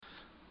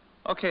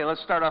Okay,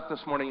 let's start off this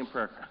morning in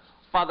prayer.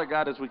 Father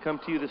God, as we come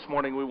to you this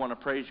morning, we want to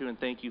praise you and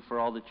thank you for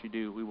all that you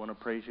do. We want to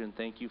praise you and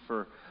thank you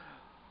for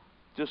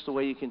just the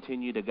way you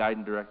continue to guide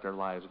and direct our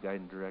lives, guide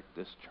and direct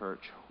this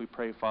church. We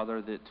pray,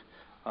 Father, that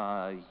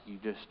you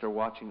just are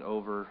watching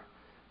over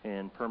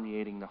and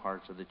permeating the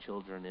hearts of the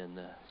children in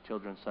the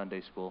Children's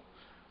Sunday School.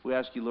 We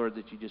ask you, Lord,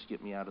 that you just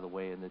get me out of the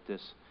way and that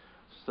this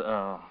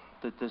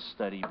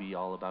study be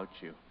all about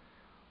you.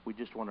 We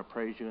just want to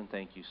praise you and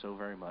thank you so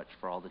very much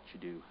for all that you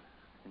do.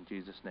 In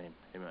Jesus' name,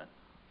 amen.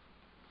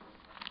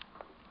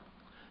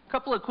 A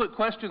couple of quick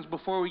questions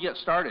before we get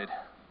started.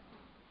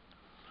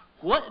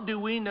 What do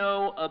we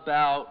know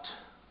about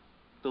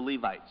the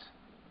Levites?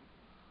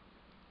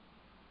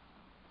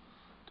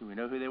 Do we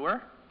know who they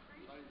were?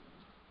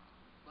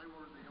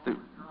 They were the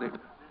only tribe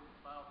that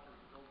didn't bow to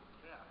the golden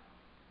calf.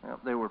 Well,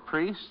 they were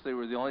priests. They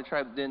were the only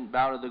tribe that didn't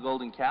bow to the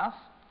golden calf.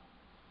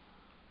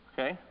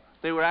 Okay.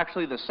 They were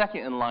actually the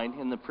second in line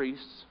in the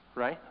priests,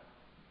 right?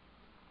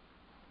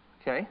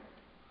 Okay.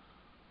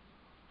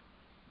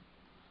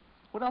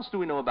 What else do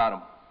we know about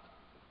them?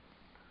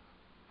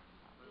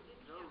 They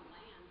didn't have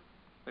land.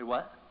 They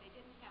what? They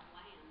didn't have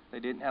land. They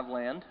didn't have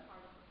land. Part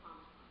of the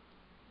promised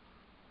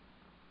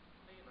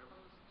land. They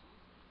opposed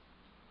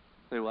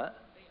Jesus. They what?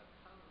 They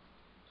opposed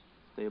Jesus.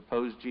 They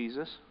opposed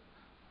Jesus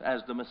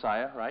as the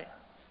Messiah, right?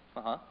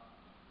 Uh-huh.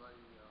 They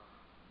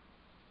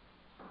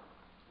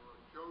were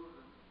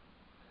chosen,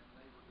 and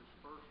they were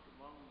dispersed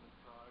among the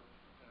tribes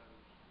as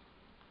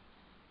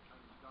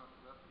God's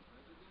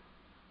representatives.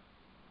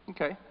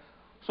 Okay.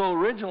 So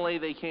originally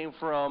they came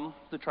from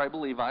the tribe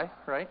of Levi,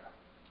 right?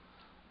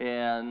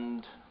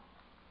 And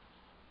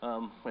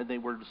they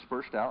were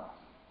dispersed out.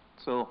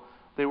 So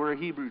they were a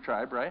Hebrew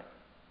tribe, right?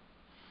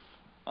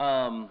 They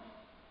made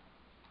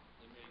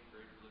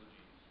great blue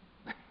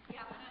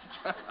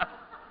jeans.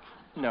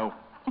 No.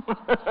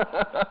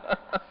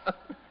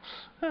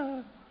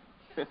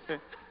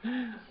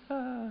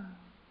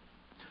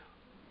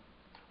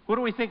 What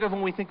do we think of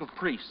when we think of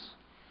priests?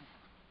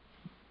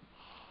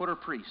 What are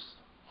priests?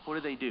 What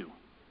do they do?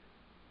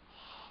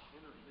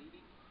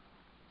 Interceding.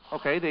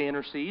 Okay, they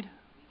intercede.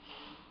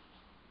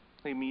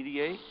 They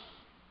mediate.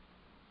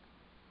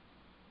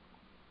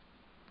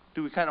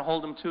 Do we kind of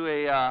hold them to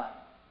a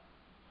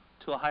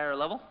higher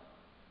level?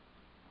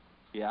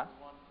 Yeah. The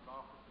ones that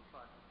offered the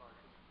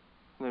sacrifices.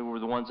 They were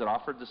the ones that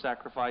offered the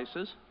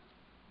sacrifices.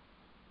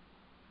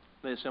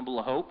 They symbol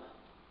of hope.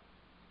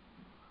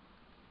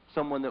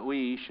 Someone that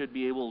we should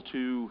be able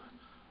to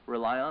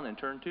rely on and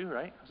turn to,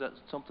 right? Is that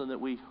something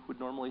that we would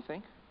normally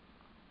think?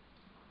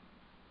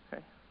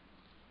 Okay.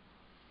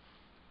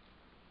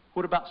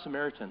 What about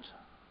Samaritans?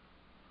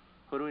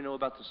 What do we know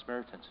about the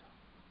Samaritans?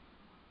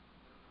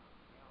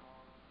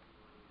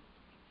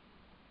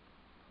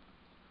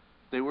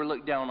 They were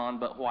looked down on,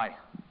 but why?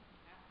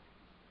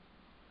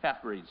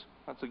 Half-breeds.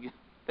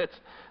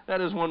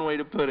 That is one way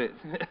to put it.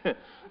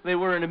 They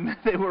were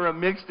a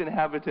mixed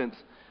inhabitants.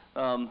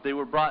 They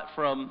were brought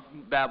from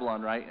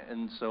Babylon, right?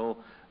 And so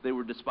they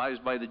were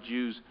despised by the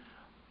Jews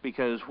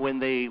because when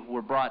they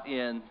were brought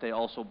in, they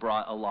also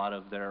brought a lot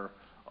of their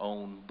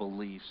own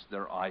beliefs,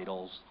 their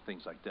idols,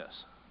 things like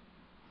this.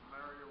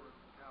 Samaria was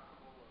the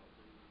capital of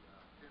the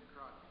 10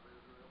 tribes of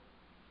Israel.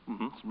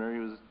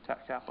 Samaria was the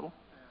capital.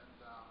 And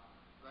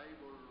they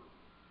were,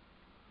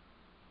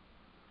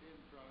 10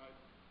 tribes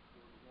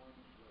were the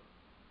ones that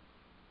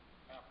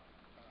after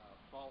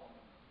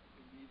Solomon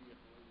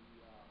immediately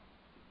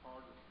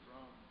departed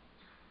from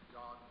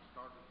God and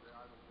started the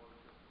idol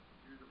worship.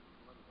 Judah was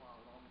a little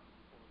while longer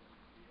before they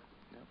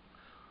did. Yep.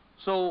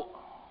 So,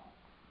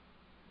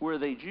 were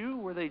they Jew?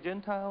 Were they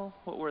Gentile?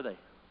 What were they?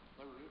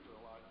 They were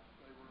Israelites.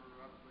 They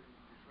were of the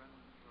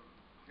descendants of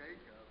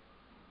Jacob,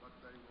 but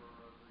they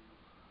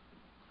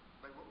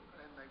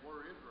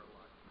were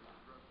Israelites.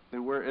 They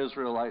were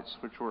Israelites,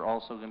 which were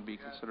also going to be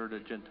considered a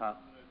Gentile.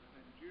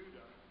 And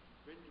Judah,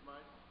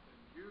 Benjamin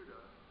and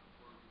Judah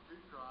were the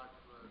two tribes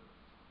that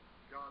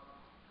God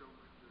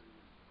chose to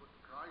put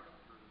Christ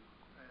through,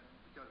 and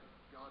because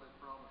God had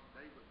promised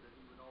David that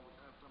he would always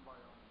have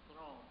somebody on the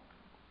throne,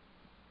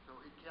 so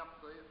he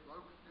kept those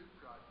two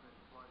tribes in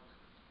place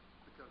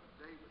because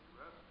David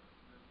rested,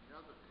 and then the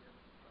other 10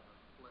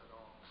 fled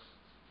off.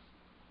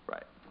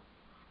 Right.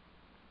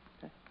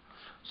 Okay.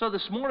 So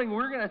this morning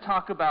we're going to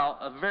talk about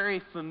a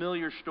very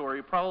familiar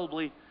story,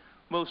 probably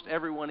most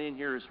everyone in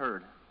here has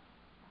heard.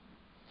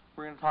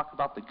 We're going to talk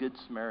about the Good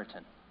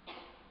Samaritan.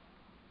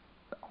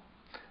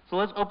 So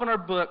let's open our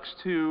books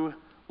to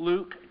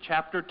Luke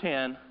chapter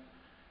 10,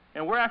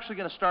 and we're actually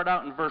going to start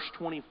out in verse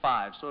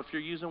 25. So if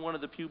you're using one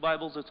of the Pew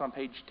Bibles, it's on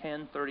page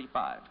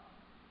 1035.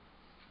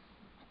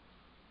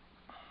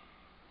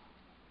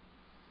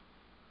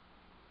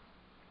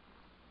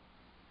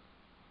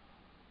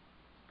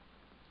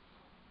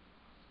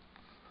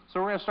 So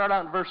we're going to start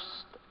out in verse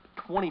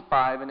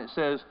 25, and it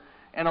says,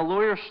 "And a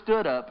lawyer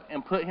stood up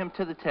and put him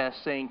to the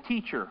test, saying,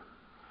 'Teacher,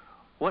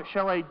 what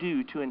shall I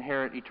do to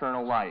inherit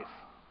eternal life?'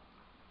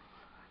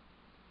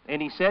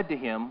 And he said to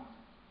him,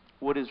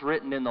 'What is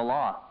written in the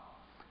law?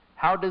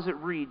 How does it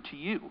read to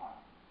you?'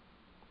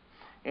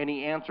 And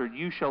he answered,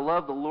 "You shall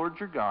love the Lord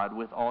your God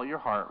with all your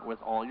heart,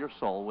 with all your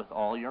soul, with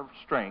all your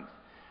strength,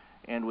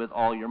 and with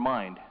all your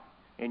mind,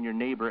 and your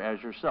neighbor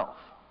as yourself."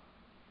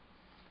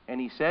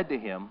 And he said to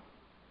him,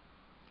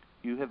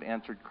 "You have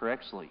answered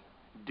correctly.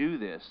 Do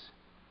this,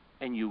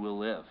 and you will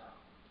live."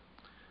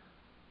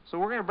 So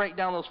we're going to break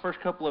down those first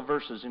couple of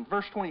verses. In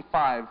verse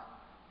 25,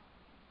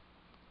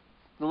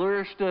 the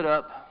lawyer stood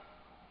up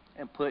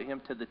and put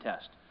him to the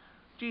test.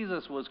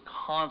 Jesus was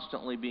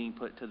constantly being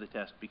put to the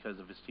test because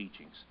of his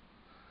teachings,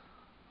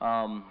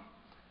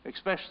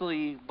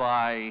 especially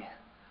by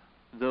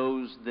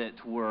those that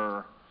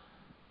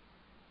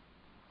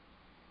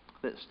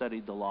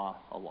studied the law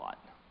a lot.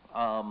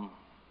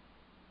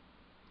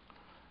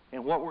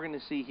 And what we're going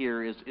to see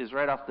here is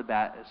right off the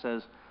bat, it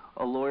says,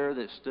 a lawyer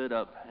that stood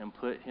up and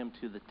put him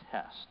to the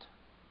test.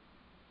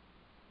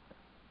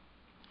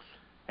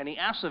 And he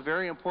asks a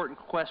very important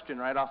question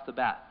right off the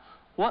bat.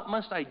 What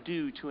must I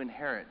do to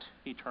inherit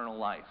eternal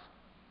life?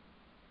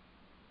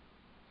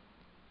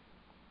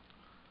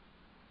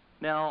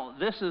 Now,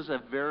 this is a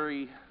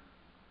very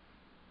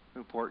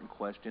important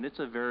question. It's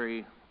a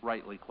very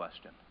rightly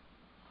question.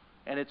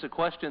 And it's a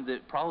question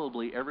that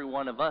probably every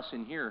one of us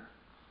in here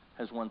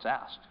has once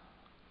asked.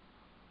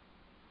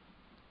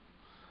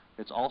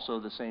 It's also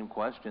the same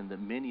question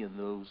that many of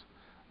those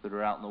that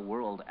are out in the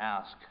world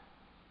ask.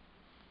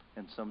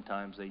 And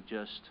sometimes they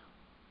just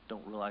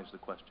don't realize the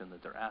question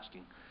that they're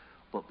asking.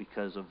 But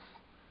because of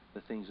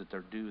the things that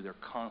they're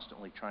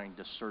constantly trying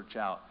to search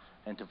out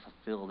and to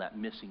fulfill that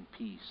missing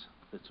piece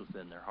that's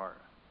within their heart.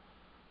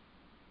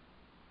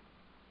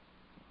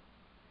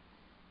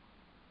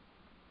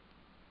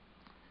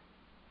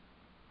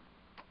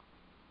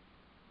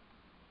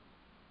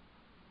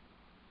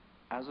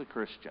 As a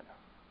Christian,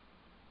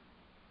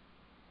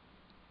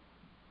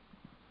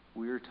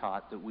 we are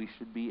taught that we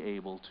should be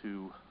able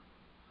to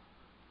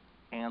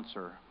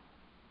answer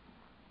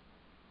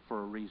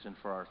for a reason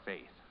for our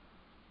faith.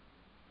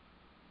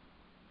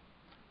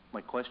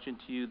 My question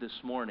to you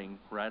this morning,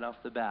 right off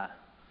the bat,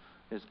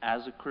 is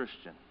as a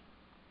Christian,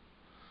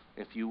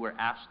 if you were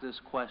asked this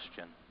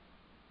question,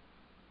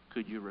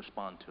 could you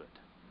respond to it?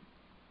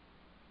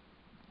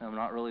 I'm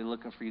not really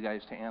looking for you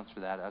guys to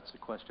answer that. That's a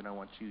question I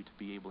want you to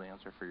be able to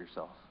answer for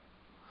yourself.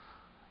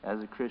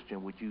 As a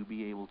Christian, would you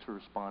be able to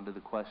respond to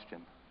the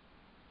question,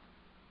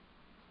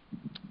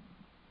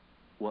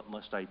 what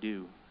must I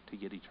do to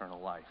get eternal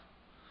life?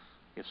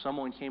 If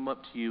someone came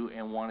up to you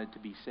and wanted to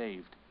be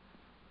saved,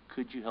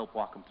 could you help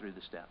walk them through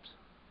the steps?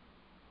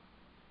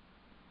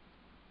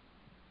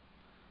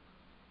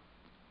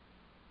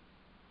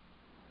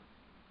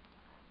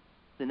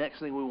 The next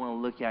thing we want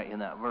to look at in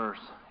that verse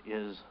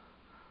is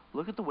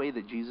look at the way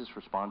that Jesus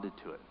responded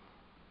to it.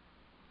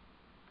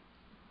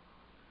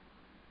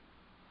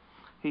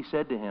 He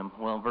said to him,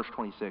 well, in verse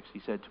 26, he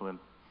said to him,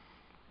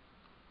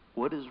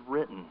 "What is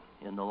written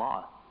in the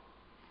law?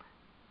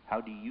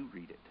 How do you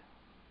read it?"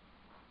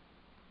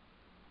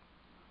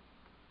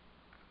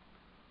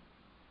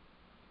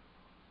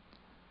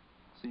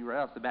 See, right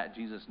off the bat,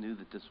 Jesus knew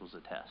that this was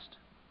a test.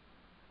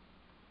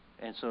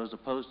 And so as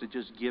opposed to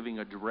just giving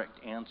a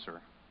direct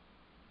answer,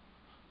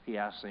 he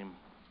asked him,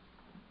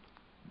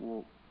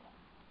 "Well,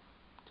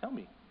 tell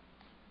me,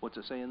 what's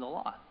it say in the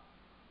law?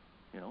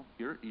 You know,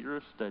 you're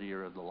a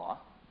studier of the law."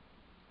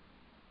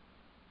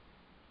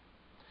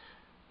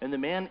 And the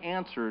man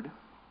answered,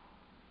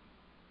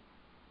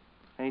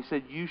 and he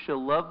said, "You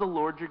shall love the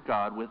Lord your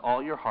God with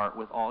all your heart,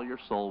 with all your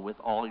soul, with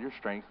all your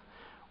strength,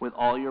 with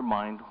all your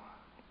mind,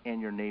 and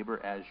your neighbor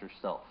as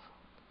yourself."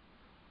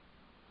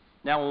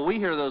 Now, when we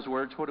hear those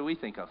words, what do we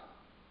think of?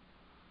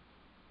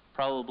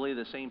 Probably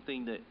the same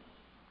thing that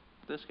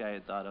this guy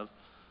had thought of,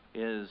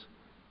 is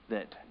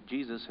that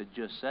Jesus had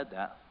just said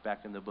that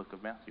back in the book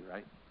of Matthew,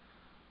 right?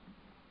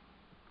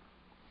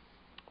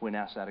 When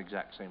asked that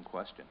exact same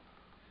question.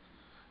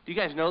 Do you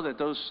guys know that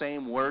those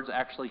same words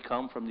actually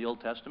come from the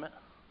Old Testament?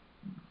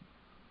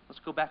 Let's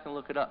go back and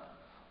look it up.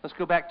 Let's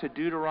go back to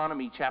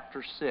Deuteronomy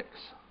chapter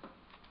 6.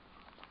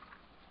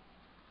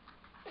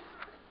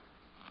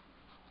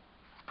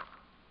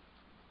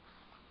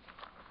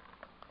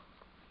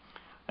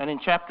 And in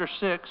chapter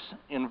 6,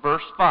 in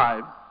verse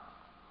 5,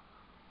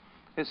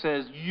 it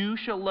says, "You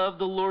shall love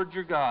the Lord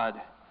your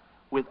God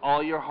with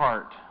all your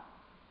heart,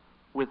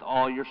 with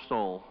all your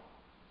soul,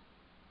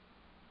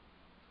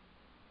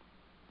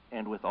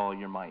 and with all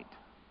your might."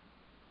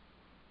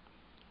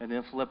 And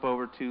then flip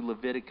over to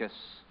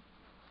Leviticus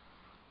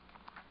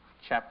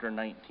chapter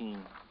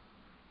 19,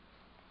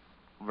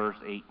 verse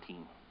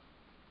 18.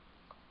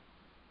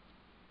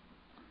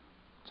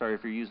 Sorry,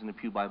 if you're using the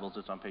Pew Bibles,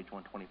 it's on page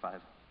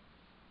 125.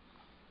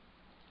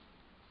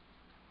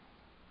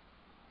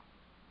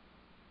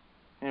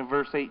 In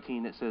verse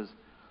 18 it says,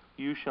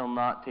 "You shall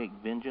not take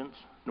vengeance,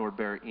 nor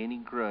bear any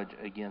grudge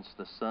against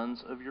the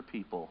sons of your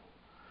people,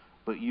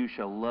 but you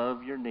shall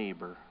love your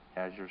neighbor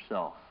as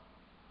yourself.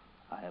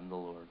 I am the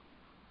Lord."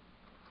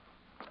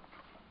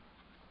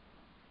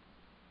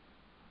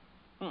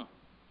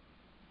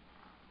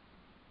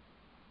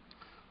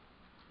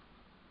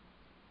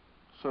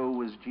 So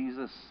was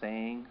Jesus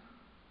saying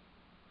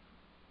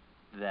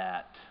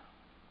that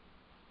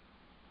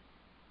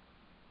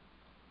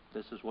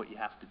this is what you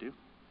have to do?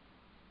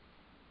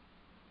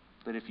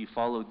 That if you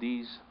followed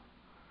these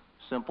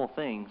simple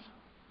things,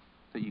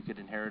 that you could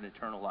inherit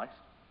eternal life?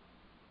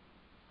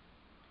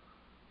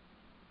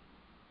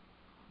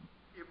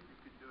 If you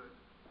could do it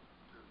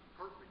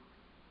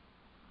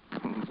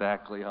perfect.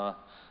 Exactly, huh?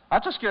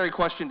 That's a scary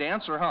question to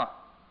answer, huh?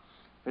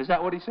 Is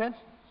that what he said?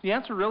 The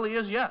answer really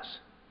is yes.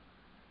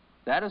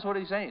 That is what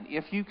he's saying.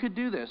 If you could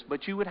do this,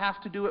 but you would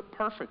have to do it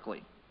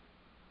perfectly.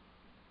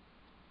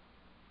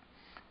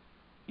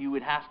 You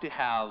would have to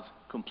have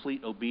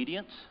complete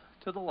obedience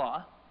to the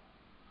law.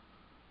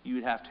 You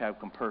would have to have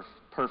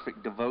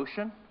perfect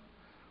devotion,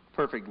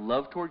 perfect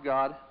love toward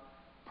God,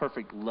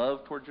 perfect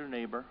love towards your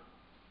neighbor.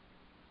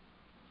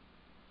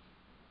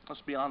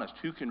 Let's be honest,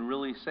 who can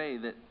really say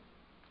that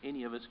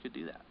any of us could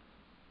do that?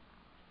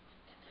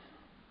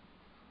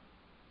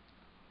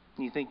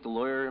 You think the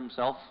lawyer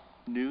himself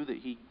knew that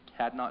he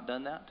had not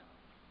done that?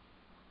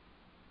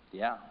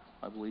 Yeah,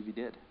 I believe he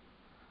did.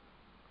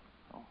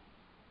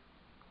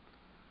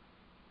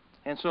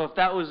 And so if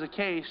that was the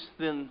case,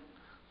 then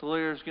the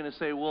lawyer is going to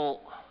say,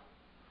 well,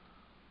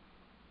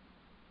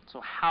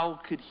 so how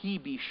could he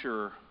be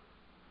sure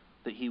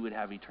that he would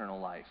have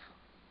eternal life?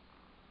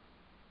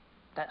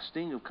 That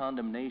sting of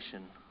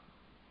condemnation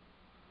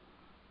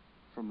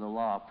from the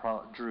law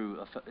drew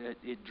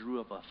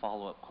up a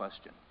follow-up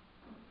question.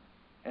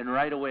 And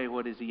right away,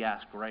 what does he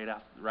ask right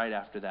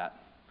after that?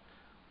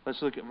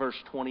 Let's look at verse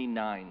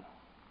 29.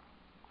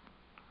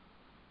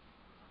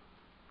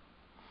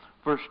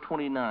 Verse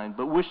 29,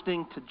 but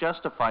wishing to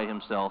justify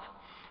himself,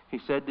 he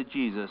said to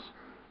Jesus,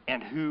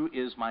 "And who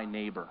is my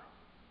neighbor?"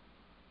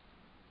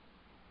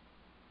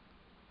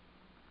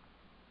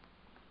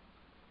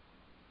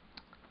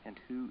 And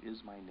who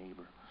is my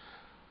neighbor?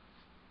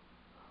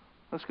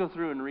 Let's go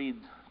through and read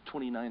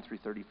 29 through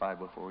 35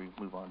 before we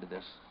move on to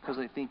this, because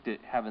I think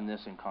that having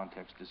this in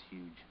context is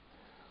huge.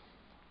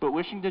 But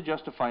wishing to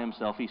justify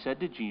himself, he said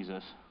to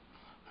Jesus,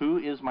 "Who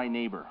is my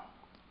neighbor?"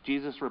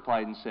 Jesus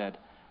replied and said,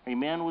 "A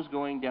man was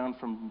going down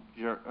from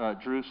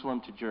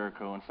Jerusalem to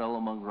Jericho and fell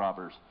among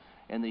robbers,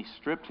 and they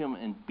stripped him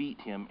and beat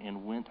him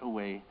and went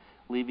away,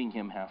 leaving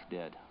him half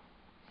dead.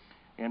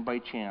 And by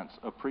chance,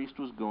 a priest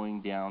was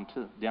going down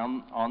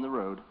on the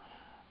road,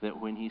 that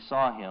when he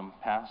saw him,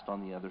 passed on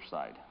the other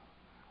side.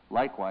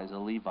 Likewise, a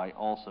Levite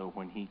also,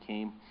 when he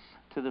came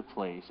to the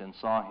place and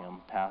saw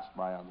him, passed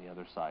by on the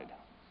other side.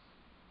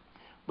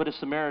 But a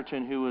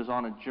Samaritan who was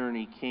on a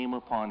journey came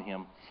upon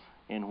him,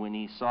 and when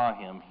he saw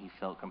him, he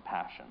felt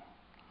compassion.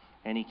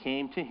 And he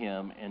came to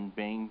him and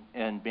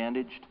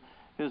bandaged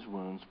his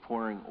wounds,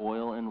 pouring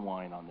oil and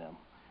wine on them.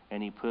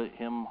 And he put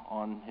him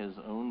on his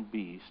own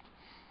beast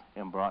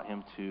and brought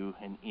him to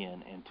an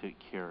inn and took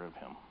care of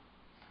him.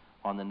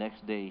 On the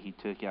next day he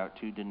took out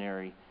 2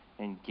 denarii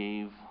and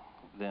gave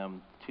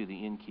them to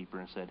the innkeeper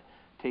and said,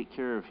 'Take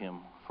care of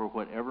him, for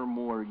whatever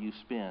more you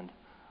spend,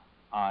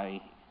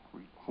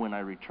 when I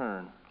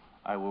return,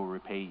 I will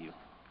repay you.'"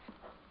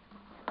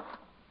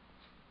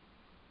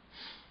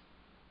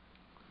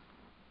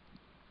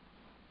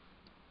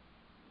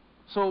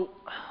 So,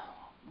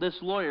 this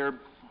lawyer,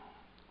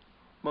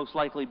 most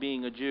likely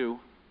being a Jew,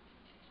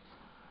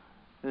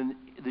 and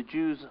the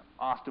Jews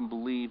often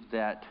believed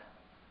that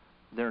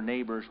their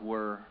neighbors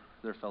were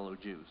their fellow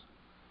Jews.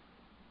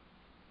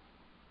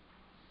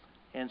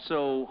 And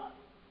so,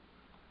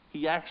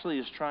 he actually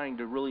is trying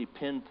to really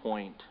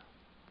pinpoint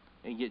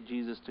and get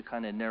Jesus to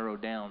kind of narrow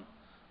down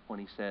when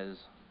he says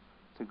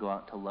to go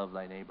out to love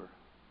thy neighbor.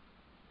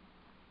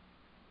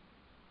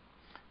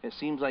 It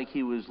seems like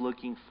he was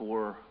looking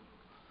for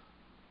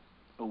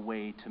a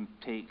way to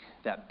take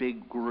that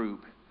big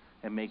group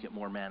and make it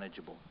more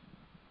manageable.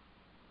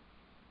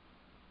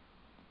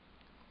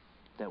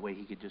 That way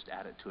he could just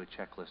add it to a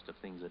checklist of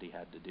things that he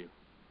had to do.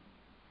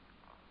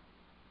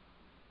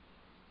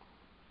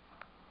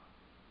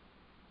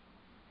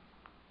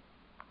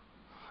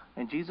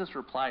 And Jesus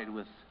replied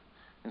with,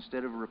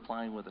 instead of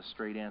replying with a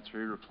straight answer,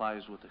 he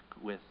replies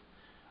with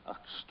a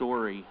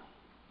story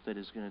that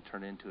is going to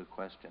turn into a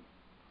question.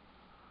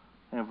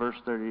 And in verse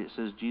 30 it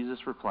says,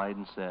 Jesus replied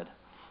and said,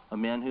 "A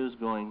man who was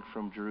going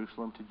from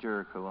Jerusalem to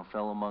Jericho and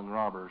fell among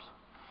robbers,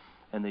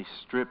 and they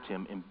stripped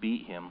him and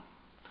beat him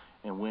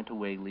and went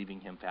away, leaving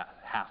him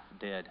half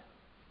dead."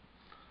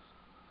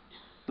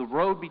 The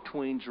road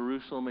between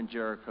Jerusalem and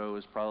Jericho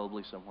is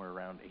probably somewhere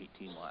around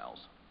 18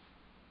 miles.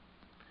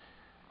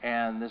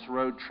 And this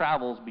road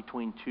travels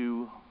between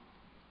 2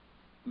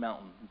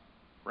 mountain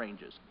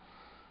ranges.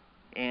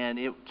 And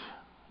it,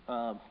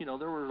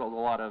 there were a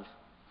lot of,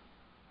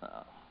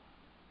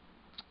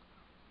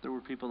 there were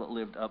people that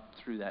lived up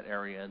through that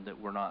area and that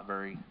were not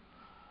very,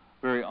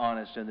 very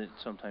honest, and that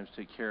sometimes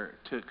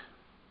took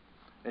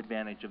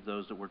advantage of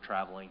those that were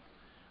traveling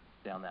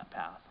down that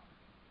path.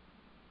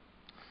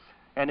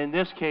 And in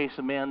this case,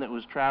 a man that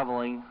was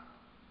traveling,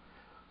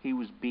 he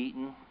was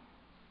beaten,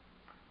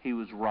 he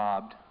was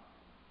robbed,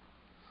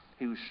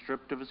 he was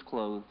stripped of his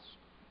clothes,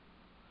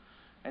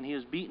 and he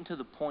was beaten to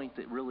the point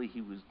that really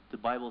the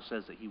Bible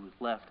says that he was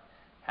left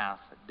half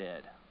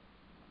dead.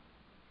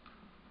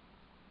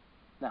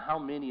 Now, how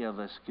many of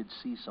us could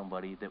see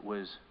somebody that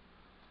was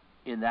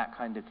in that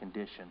kind of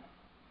condition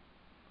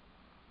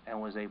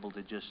and was able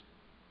to just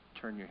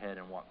turn your head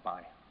and walk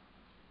by?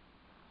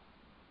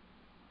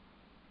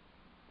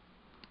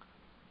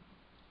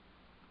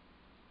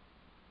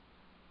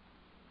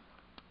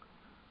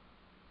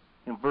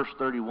 In verse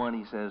 31,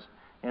 he says,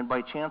 "And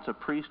by chance a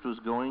priest was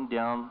going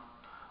down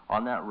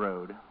on that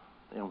road,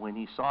 and when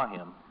he saw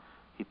him,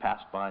 he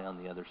passed by on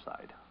the other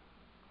side."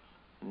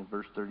 And in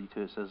verse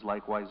 32, it says,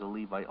 "Likewise a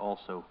Levite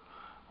also,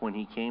 when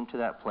he came to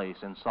that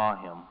place and saw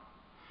him,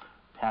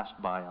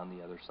 passed by on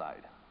the other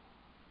side."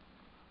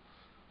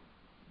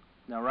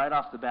 Now, right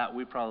off the bat,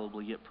 we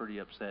probably get pretty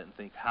upset and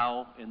think,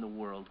 how in the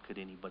world could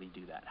anybody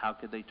do that? How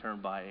could they turn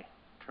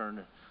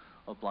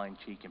a blind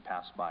cheek and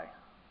pass by?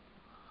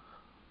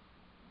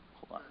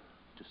 Hold on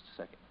just a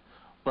second.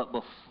 But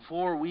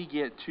before we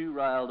get too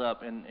riled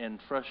up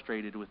and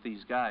frustrated with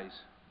these guys,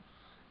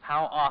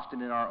 how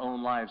often in our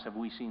own lives have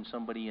we seen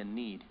somebody in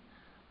need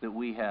that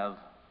we have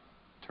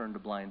turned a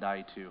blind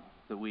eye to,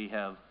 that we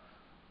have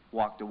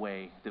walked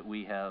away, that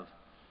we have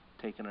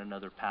taken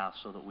another path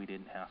so that we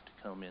didn't have to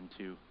come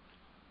into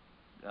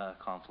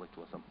conflict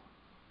with them?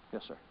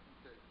 Yes, sir.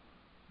 Okay.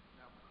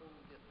 Now, before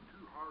we get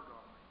too hard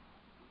on it,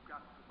 we've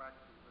got to go back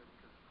to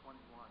Leviticus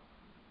 21,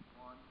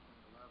 1 and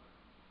 11,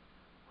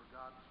 where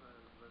God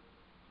says that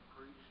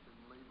priests and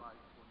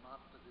Levites were not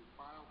to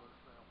defile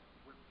themselves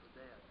with the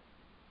dead.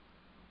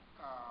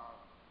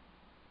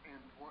 And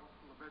what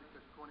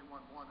Leviticus 21,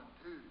 1 and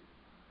 2,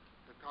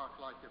 it talks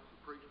like if the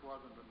priest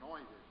wasn't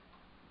anointed,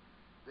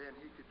 then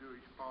he could do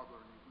his father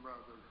and his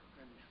brother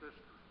and his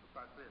sisters,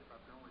 but that's it.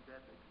 That's the only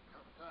dead they could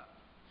touch.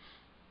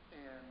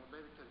 And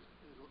Leviticus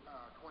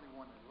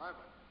 21 and 11,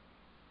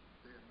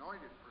 the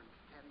anointed priest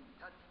can't even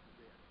touch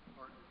the dead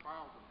or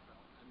defile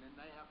themselves. And then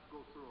they have to go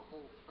through a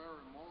whole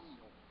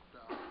ceremonial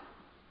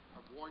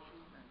of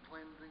washing and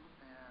cleansing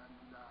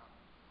and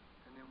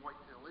then wait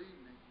till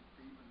evening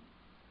to even.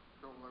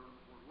 So we're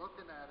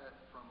looking at it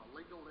from a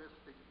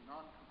legalistic,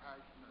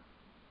 non-compassionate,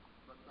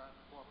 but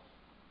that's what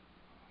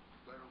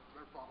they're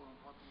following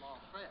what the law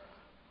says.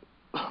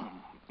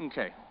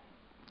 Okay.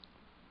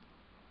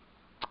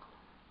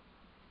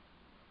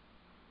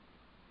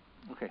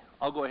 Okay,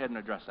 I'll go ahead and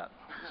address that.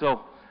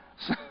 So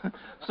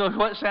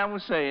what Sam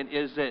was saying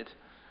is that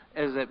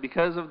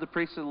because of the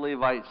priests and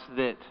Levites,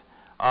 that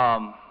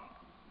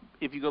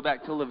if you go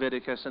back to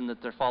Leviticus and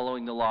that they're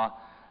following the law,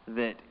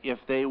 that if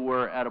they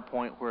were at a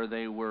point where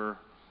they were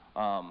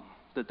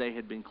that they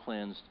had been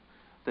cleansed,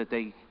 that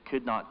they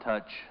could not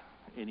touch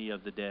any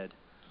of the dead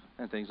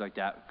and things like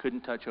that,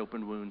 couldn't touch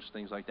open wounds,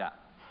 things like that.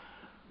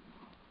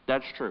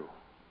 That's true.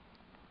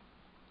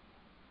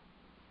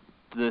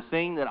 The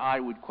thing that I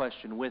would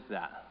question with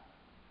that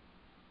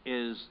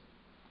is,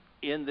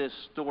 in this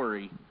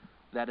story,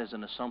 that is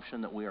an assumption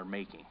that we are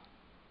making,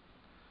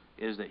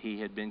 is that he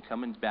had been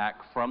coming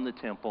back from the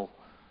temple,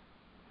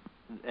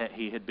 that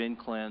he had been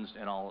cleansed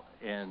and all,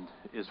 and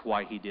is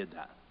why he did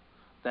that.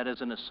 That is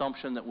an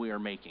assumption that we are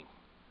making.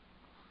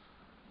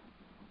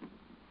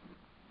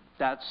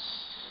 That's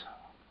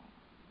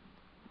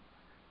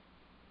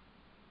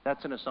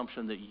an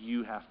assumption that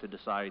you have to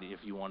decide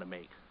if you want to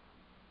make.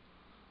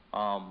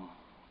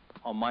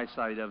 On my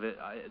side of it,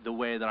 the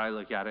way that I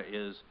look at it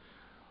is,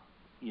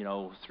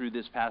 through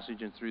this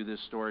passage and through this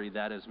story,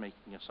 that is making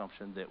an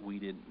assumption that we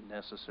didn't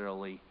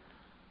necessarily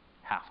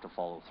have to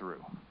follow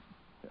through.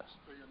 Yes.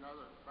 See,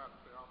 another about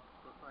the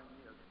thing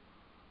is,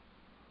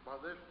 by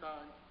this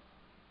time,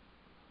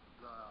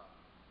 the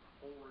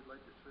whole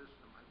religious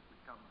system has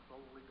become so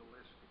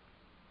legalistic,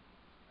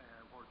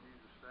 and where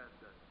Jesus said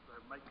that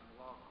they're making the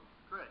law so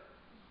strict,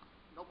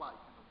 nobody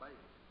can obey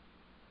it,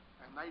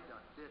 and they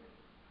didn't.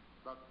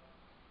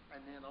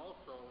 And then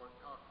also it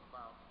talks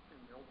about in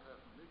the Old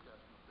Testament, New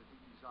Testament, that he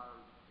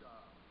desired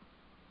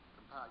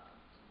compassion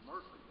and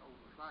mercy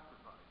over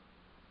sacrifice.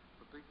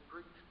 But the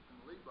priests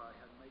and Levi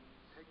had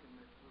taken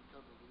it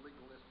because of the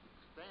legalistic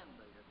stand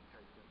they had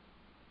taken.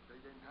 They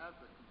didn't have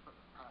the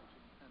compassion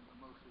and the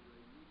mercy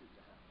they needed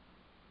to have.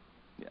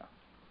 Yeah.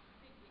 I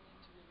think we need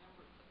to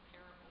remember it's a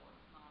parable,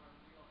 it's not a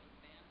real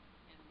event,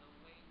 and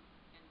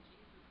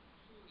Jesus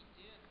truly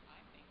did, I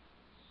think,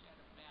 shed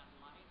a bad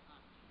light on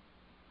these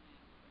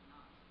men for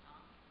not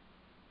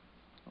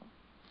stopping.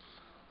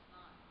 It's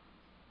not,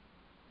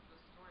 the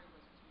story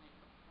was to make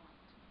a point.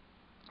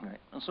 Right.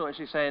 And so what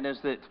she's saying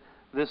is that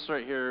this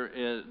right here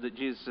that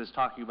Jesus is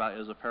talking about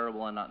is a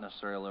parable and not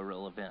necessarily a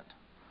real event.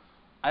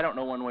 I don't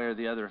know one way or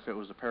the other if it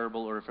was a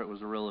parable or if it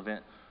was a real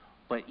event,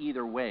 but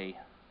either way. It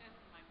says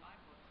in my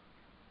Bible it's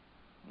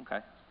a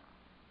parable.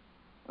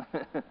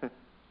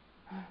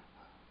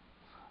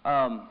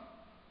 Okay.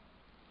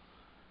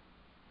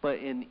 But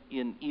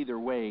in either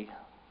way,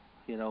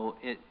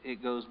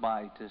 it goes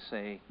by to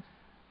say,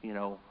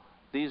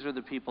 these are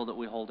the people that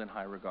we hold in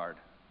high regard.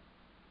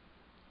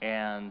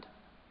 And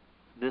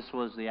this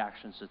was the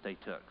actions that they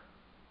took.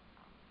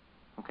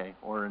 Okay,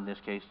 or in this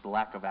case, the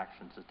lack of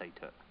actions that they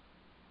took.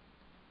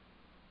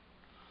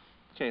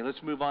 Okay,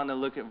 let's move on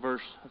and look at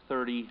verse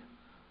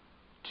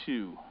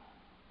 32.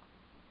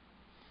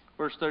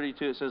 Verse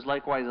 32, it says,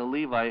 likewise a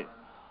Levite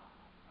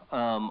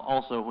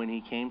also, when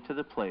he came to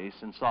the place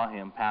and saw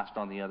him, passed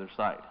on the other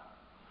side.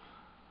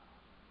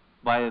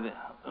 But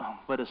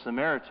a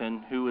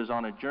Samaritan who was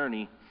on a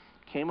journey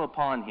came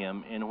upon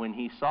him, and when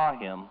he saw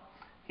him,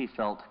 he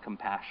felt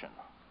compassion.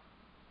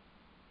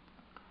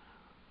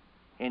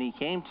 And he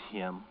came to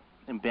him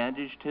and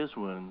bandaged his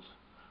wounds,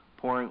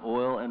 pouring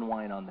oil and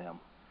wine on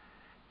them.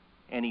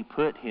 And he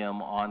put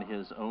him on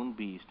his own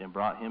beast and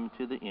brought him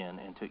to the inn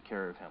and took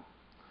care of him.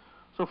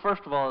 So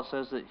first of all, it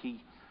says that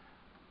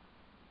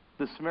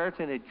the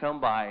Samaritan had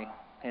come by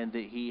and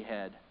that he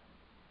had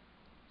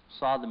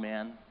saw the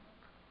man,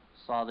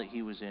 saw that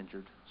he was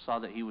injured, saw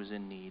that he was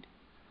in need.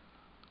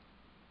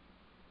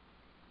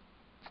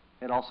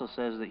 It also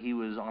says that he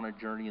was on a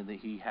journey and that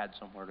he had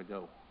somewhere to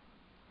go.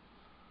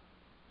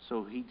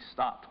 So he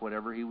stopped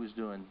whatever he was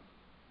doing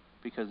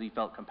because he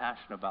felt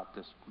compassion about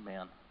this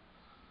man.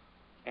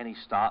 And he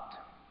stopped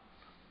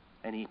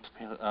and he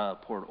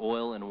poured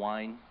oil and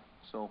wine.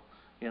 So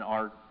in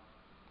our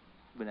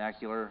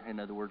vernacular, in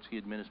other words, he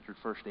administered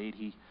first aid.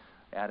 He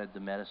added the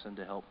medicine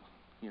to help,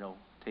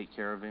 take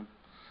care of him.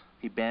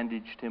 He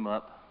bandaged him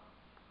up,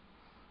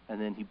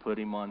 and then he put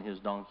him on his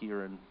donkey,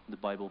 or in the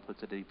Bible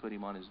puts it, he put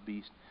him on his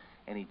beast,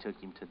 and he took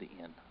him to the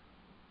inn.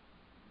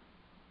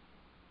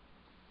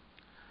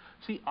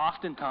 See,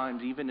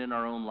 oftentimes, even in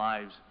our own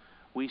lives,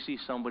 we see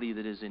somebody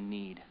that is in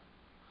need.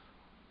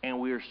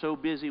 And we are so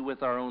busy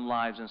with our own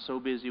lives and so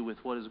busy with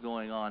what is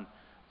going on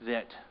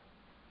that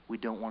we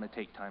don't want to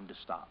take time to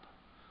stop.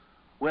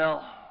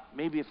 Well,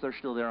 maybe if they're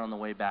still there on the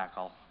way back,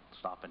 I'll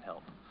stop and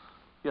help.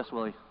 Yes,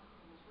 Willie?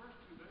 Those first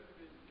two, they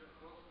didn't even get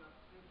close enough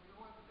to see if he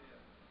was dead.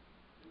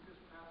 They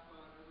just passed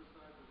by on every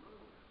side of the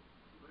road.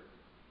 So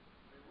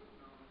they wouldn't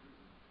know that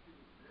he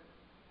was dead,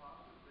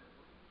 possibly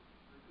dead.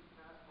 They just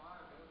passed by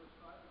on every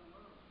side of the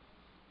road.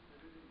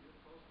 They didn't even get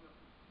close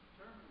enough to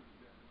determine he was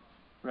dead or not.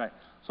 Right.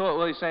 So what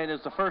Willie's saying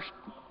is the first...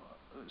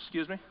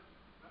 Excuse me?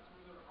 That's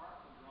where their heart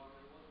was wrong.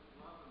 They wasn't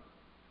loving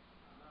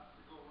enough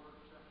to go over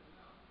and check him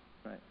out.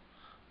 Right.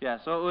 Yeah,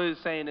 so what he's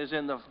saying is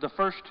in the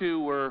first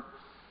two were...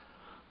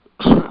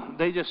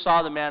 they just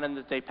saw the man and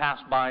that they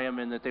passed by him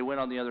and that they went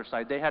on the other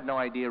side. They had no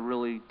idea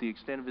really the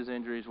extent of his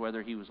injuries,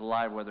 whether he was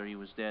alive, whether he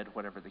was dead,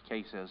 whatever the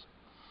case is.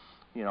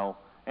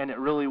 And it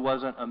really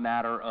wasn't a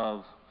matter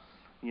of,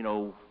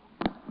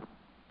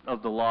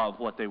 of the law of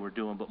what they were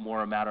doing, but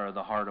more a matter of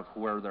the heart of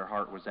where their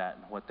heart was at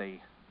and what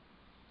they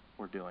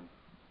were doing.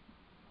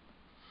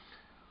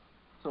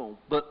 So,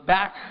 but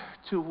back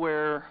to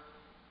where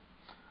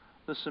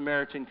the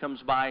Samaritan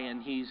comes by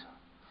and he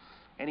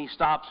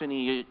stops and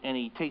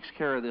he takes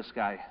care of this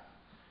guy,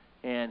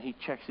 and he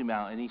checks him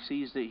out, and he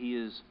sees that he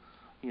is,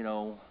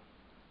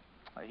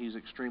 he's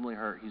extremely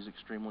hurt, he's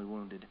extremely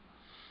wounded,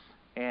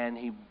 and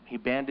he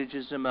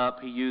bandages him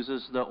up. He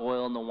uses the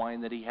oil and the wine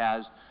that he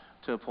has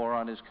to pour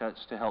on his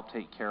cuts to help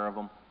take care of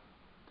him,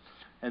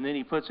 and then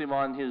he puts him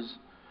on his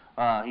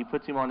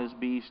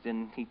beast,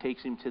 and he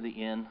takes him to the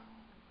inn.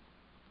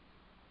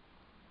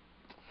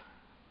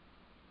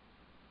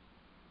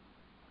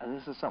 And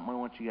this is something I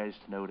want you guys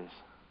to notice.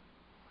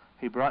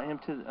 He brought him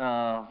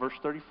to, verse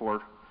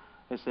 34,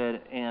 it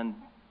said, and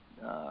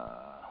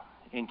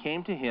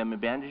came to him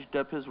and bandaged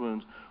up his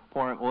wounds,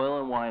 pouring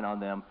oil and wine on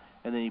them,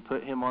 and then he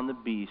put him on the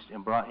beast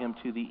and brought him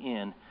to the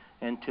inn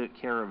and took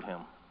care of him.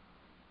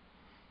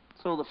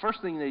 So the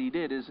first thing that he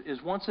did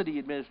is once that he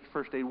administered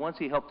first aid, once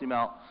he helped him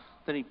out,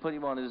 then he put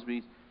him on his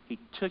beast, he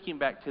took him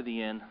back to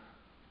the inn.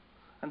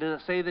 And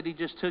does it say that he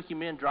just took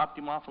him in, dropped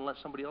him off, and let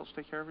somebody else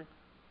take care of him?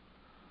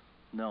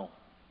 No.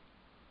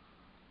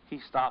 He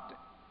stopped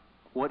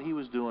what he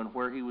was doing,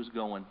 where he was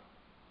going,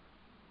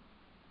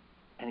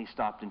 and he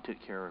stopped and took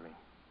care of him.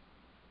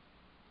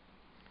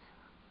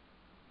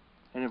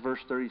 And in verse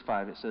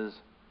 35 it says,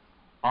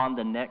 on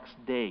the next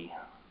day.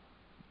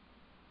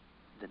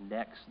 The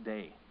next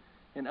day.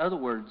 In other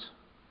words,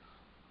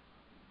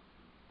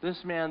 this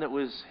man that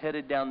was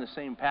headed down the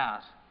same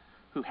path,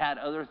 who had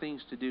other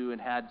things to do and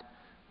had,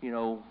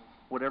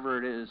 whatever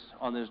it is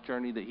on this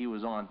journey that he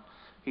was on,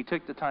 he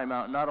took the time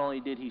out. Not only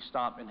did he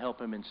stop and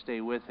help him and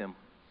stay with him,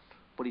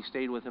 but he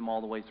stayed with him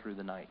all the way through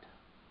the night.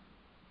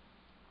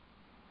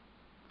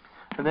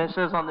 And then it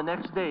says, on the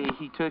next day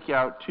he took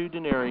out 2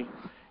 denarii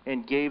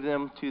and gave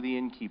them to the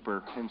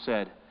innkeeper and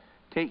said,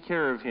 take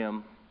care of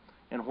him,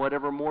 and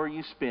whatever more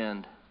you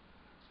spend,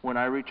 when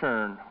I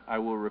return, I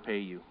will repay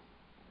you.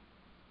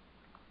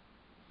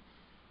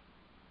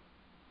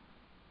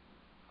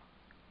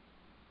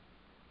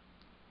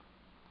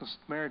 The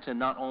Samaritan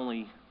not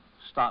only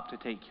stopped to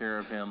take care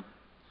of him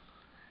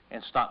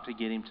and stopped to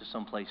get him to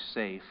someplace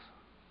safe,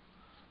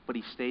 but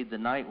he stayed the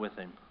night with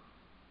him.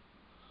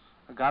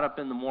 I got up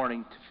in the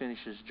morning to finish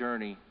his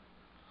journey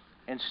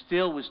and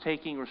still was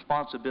taking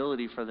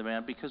responsibility for the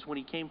man, because when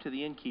he came to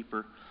the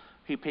innkeeper,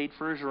 he paid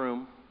for his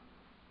room,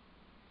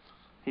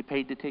 he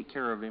paid to take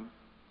care of him,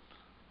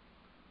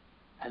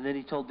 and then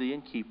he told the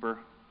innkeeper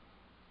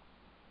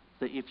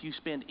that if you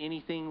spend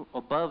anything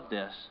above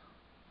this,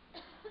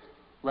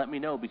 let me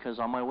know, because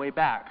on my way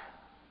back,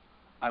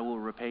 I will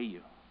repay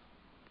you.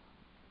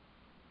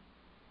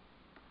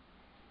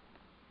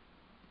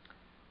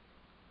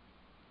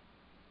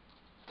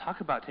 Talk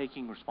about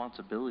taking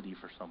responsibility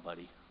for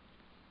somebody.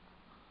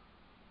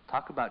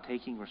 Talk about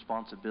taking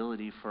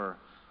responsibility for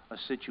a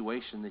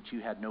situation that you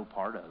had no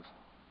part of.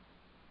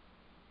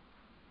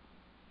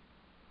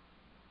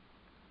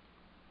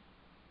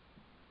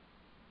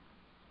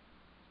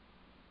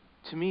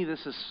 To me,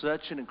 this is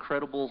such an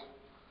incredible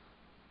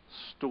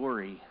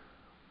story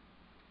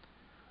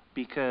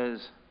because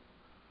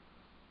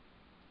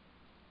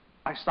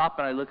I stop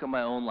and I look at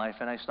my own life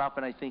and I stop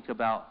and I think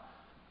about,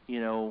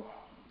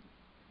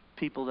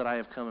 people that I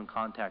have come in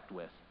contact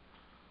with.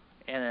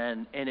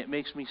 And it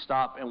makes me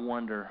stop and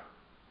wonder,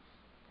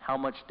 how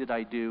much did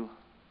I do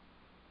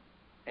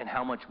and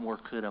how much more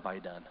could have I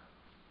done?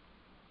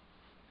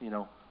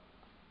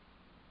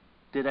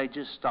 Did I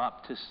just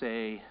stop to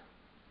say,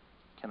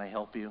 can I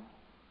help you?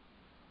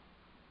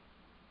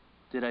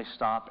 Did I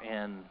stop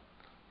and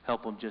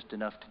help them just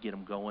enough to get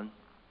them going?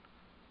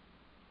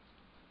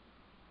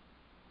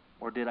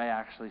 Or did I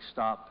actually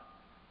stop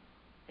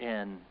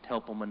and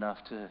help them enough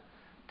to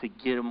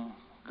get them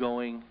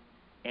going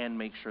and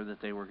make sure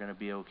that they were going to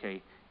be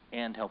okay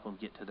and help them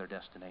get to their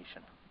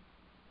destination?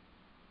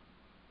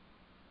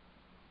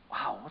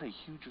 Wow, what a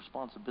huge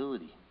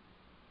responsibility.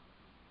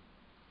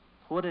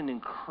 What an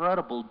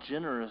incredible,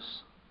 generous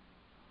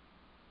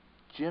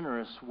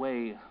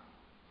way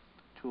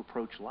to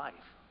approach life.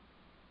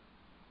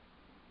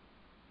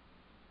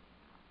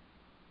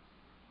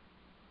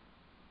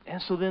 And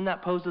so then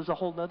that poses a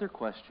whole other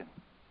question.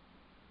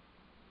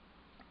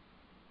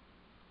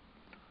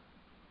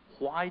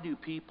 Why do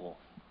people,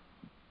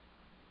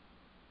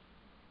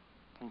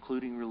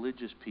 including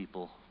religious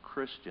people,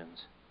 Christians,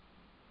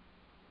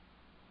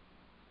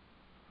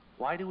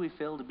 why do we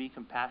fail to be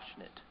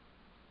compassionate?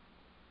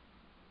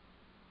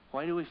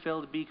 Why do we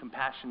fail to be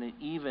compassionate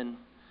even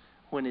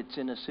when it's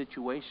in a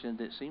situation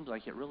that seems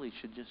like it really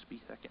should just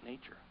be second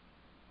nature?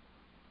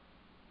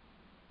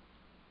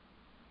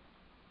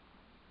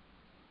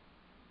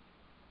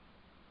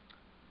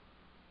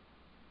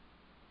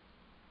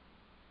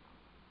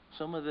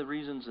 Some of the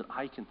reasons that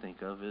I can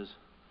think of is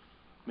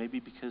maybe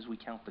because we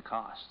count the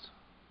costs.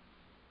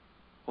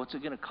 What's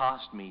it going to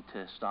cost me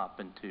to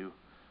stop and to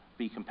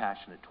be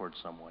compassionate towards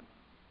someone?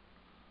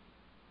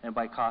 And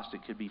by cost, it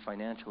could be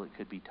financial, it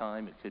could be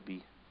time, it could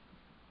be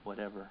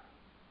whatever.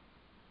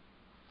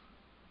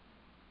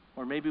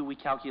 Or maybe we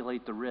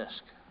calculate the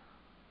risk.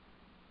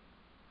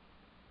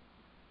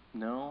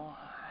 No,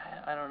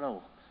 I don't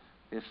know.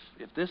 If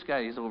this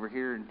guy is over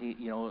here and he,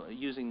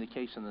 using the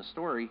case in the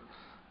story,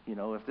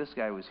 if this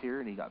guy was here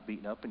and he got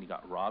beaten up and he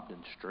got robbed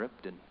and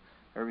stripped and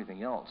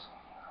everything else,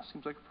 that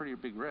seems like a pretty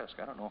big risk.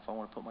 I don't know if I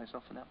want to put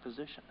myself in that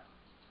position.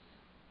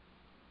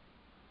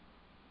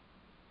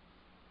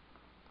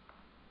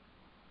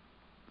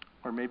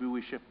 Or maybe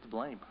we shift the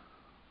blame.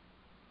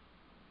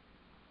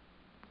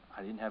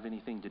 I didn't have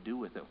anything to do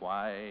with it.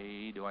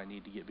 Why do I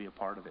need to be a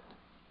part of it?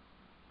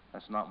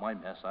 That's not my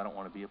mess. I don't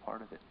want to be a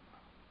part of it.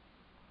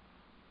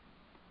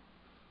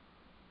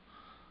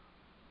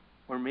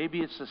 Or maybe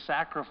it's the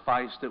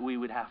sacrifice that we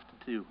would have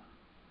to do.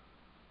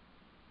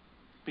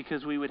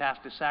 Because we would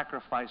have to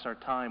sacrifice our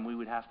time. We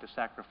would have to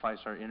sacrifice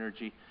our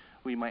energy.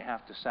 We might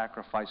have to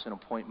sacrifice an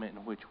appointment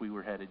in which we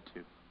were headed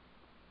to.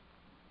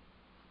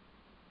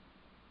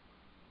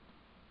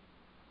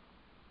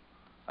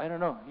 I don't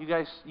know. You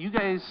guys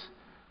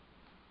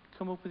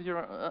come up with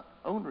your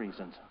own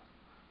reasons.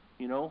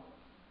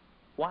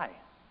 Why?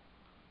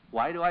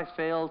 Why do I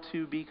fail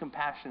to be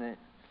compassionate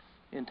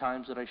in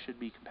times that I should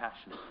be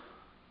compassionate?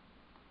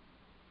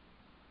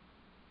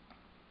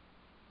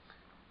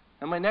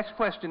 And my next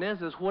question is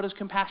what does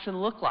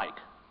compassion look like?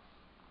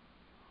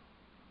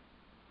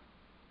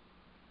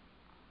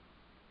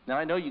 Now,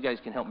 I know you guys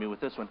can help me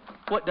with this one.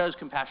 What does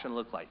compassion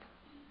look like?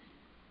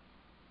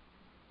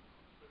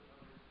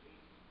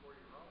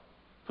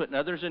 Putting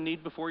others in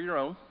need before your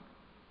own.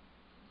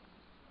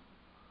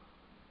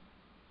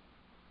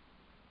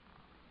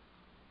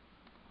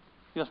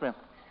 Yes, ma'am.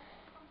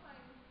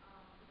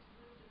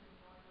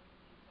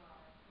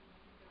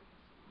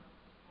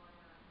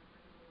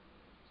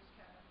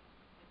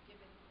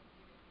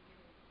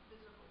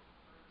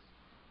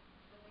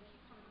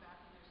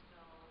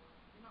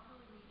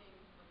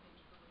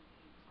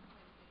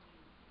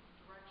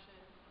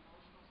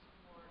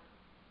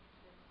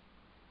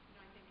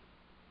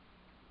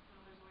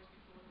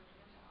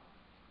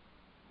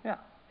 Yeah.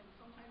 And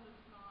sometimes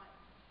it's not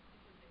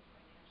because they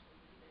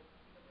financially need it,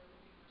 but they're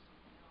looking for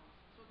something else.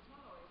 So it's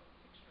not always a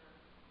picture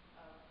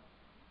of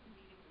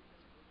meeting the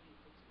physical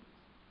needs.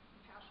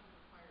 Compassion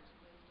requires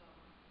wisdom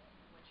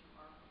in what you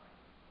are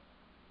providing for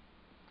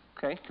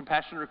them. Okay,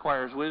 compassion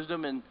requires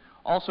wisdom and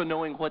also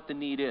knowing what the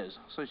need is.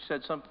 So she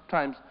said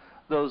sometimes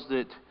those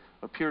that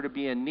appear to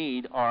be in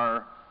need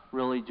are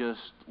really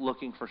just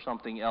looking for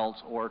something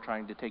else or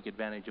trying to take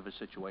advantage of a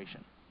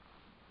situation.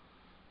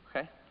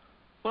 Okay?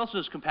 What else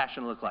does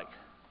compassion look like?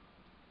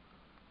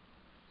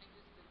 I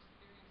just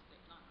experienced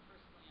it, not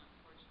personally,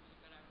 unfortunately,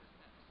 but I was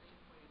at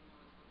Safeway and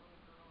there was a little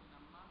girl and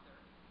a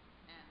mother,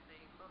 and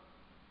they looked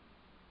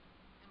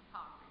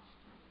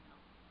impoverished,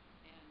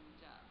 And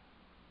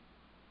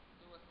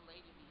there was a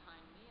lady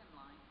behind me,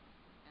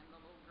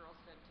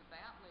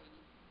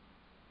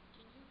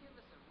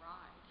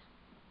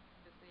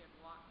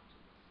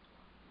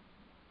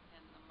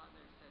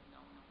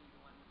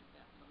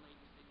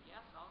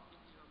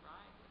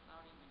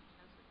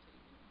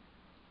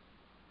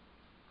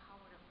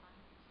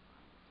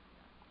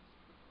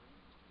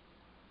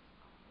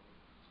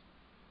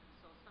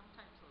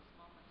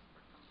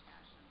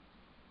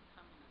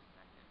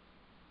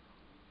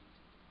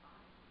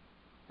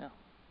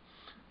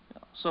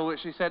 So what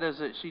she said is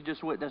that she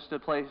just witnessed a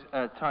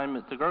time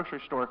at the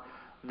grocery store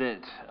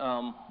that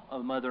a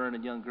mother and a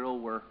young girl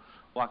were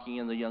walking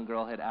in. The young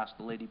girl had asked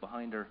the lady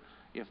behind her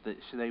if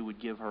they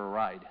would give her a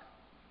ride.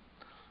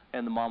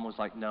 And the mom was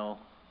like, no,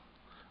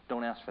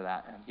 don't ask for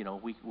that. And,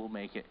 we'll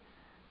make it.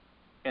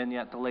 And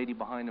yet the lady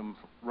behind him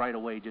right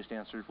away just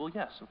answered, well,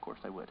 yes, of course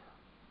I would.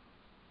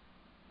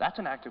 That's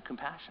an act of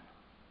compassion.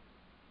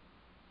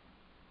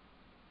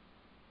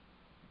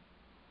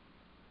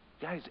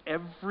 Guys,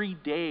 every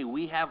day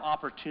we have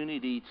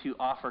opportunity to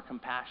offer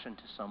compassion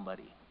to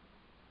somebody.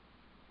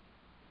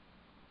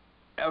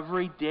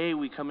 Every day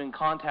we come in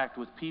contact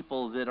with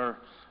people that are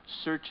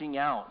searching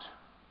out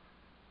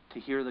to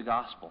hear the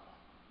gospel.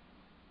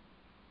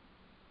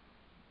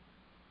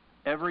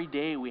 Every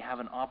day we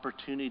have an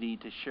opportunity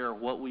to share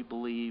what we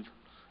believe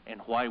and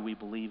why we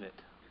believe it.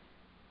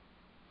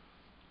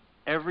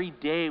 Every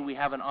day we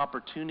have an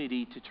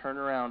opportunity to turn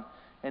around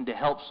and to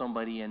help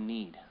somebody in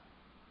need.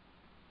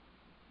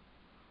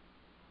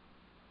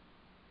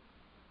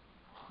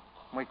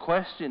 My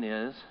question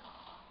is,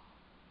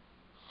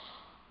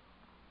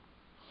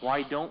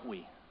 why don't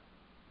we?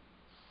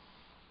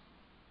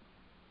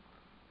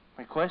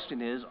 My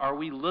question is, are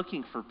we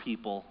looking for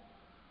people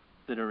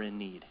that are in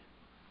need?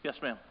 Yes,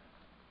 ma'am.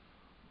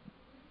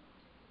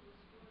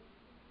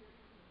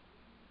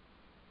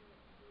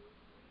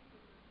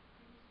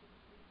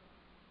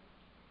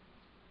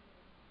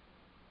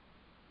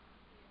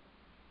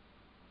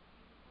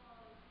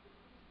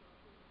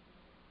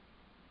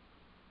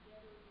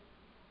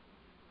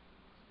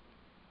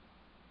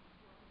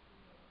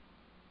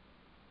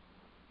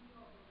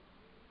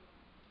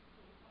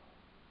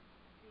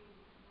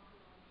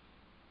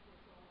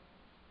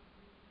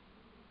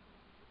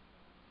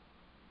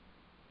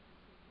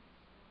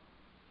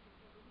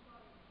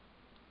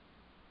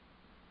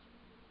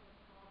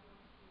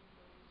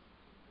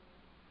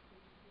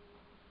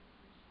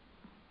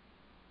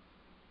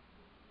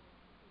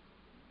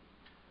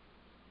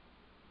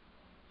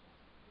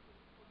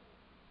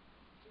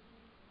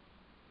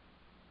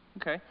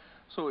 Okay,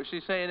 so what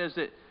she's saying is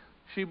that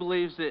she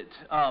believes that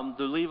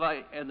the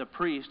Levite and the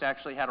priest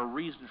actually had a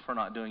reason for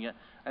not doing it,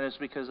 and it's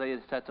because they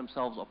had set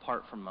themselves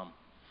apart from them,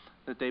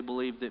 that they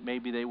believed that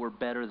maybe they were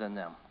better than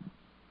them.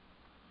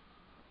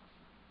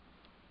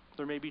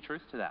 There may be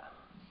truth to that.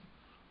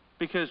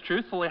 Because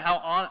truthfully,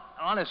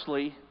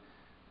 honestly,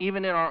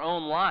 even in our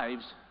own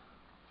lives,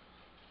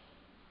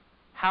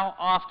 how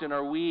often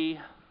are we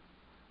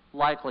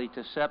likely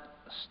to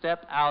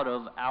step out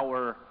of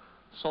our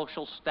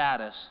social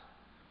status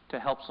to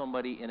help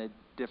somebody in a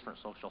different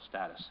social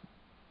status?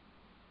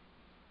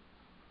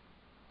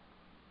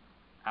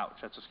 Ouch,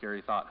 that's a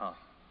scary thought, huh?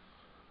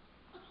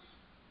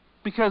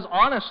 Because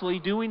honestly,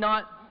 do we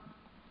not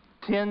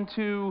tend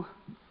to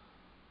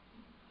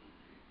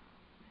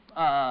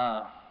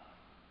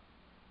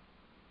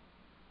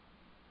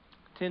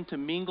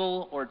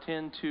mingle or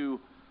tend to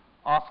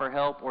offer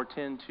help or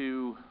tend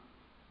to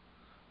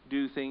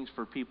do things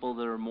for people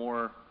that are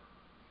more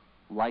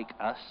like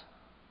us?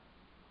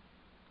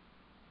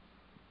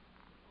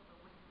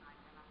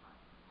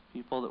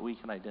 People that we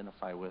can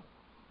identify with.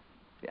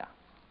 Yeah.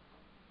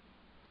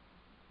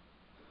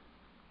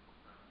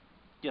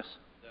 Yes.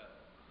 Yeah,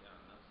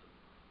 and that's the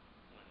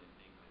point I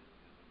think that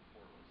is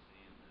important to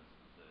see in this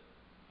is that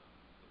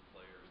the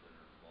players that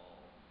are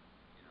involved,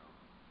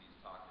 he's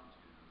talking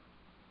to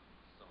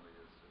somebody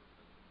that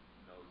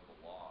knows the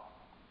law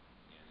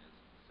and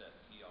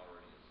he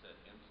already has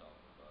set himself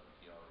above.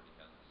 He already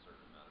has a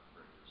certain amount of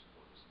prejudice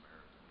for the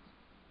Samaritans.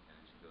 And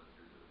as you go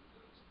through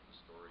the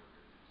story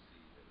here, you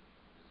see that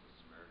there's a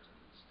Samaritan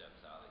that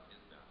steps out of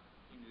his boundary.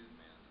 He knew the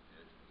man in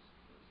the ditch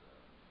was a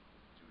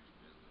Jewish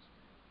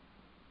businessman,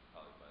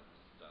 probably by the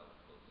style of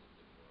clothes that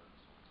they wore and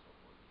so on and so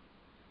forth,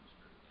 he was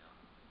stripped down.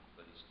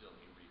 But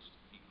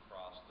he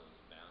crossed those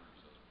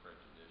boundaries, those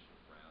prejudicial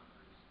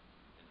boundaries.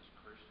 And as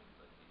Christians,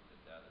 I think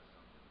that is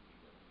something we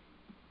got to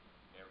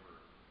be ever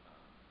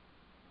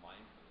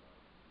mindful of,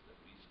 is that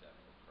we step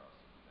across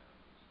those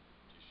boundaries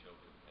to show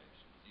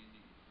compassion. It's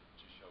easy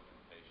to show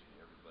compassion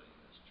to everybody in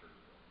this church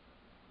building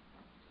right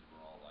now because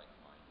we're all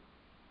like-minded.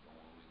 But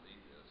when we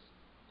leave this,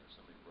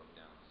 somebody broke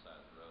down on the side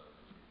of the road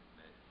as you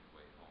make your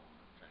way home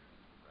or trying to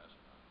get to the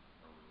restaurant,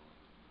 are we willing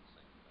to do the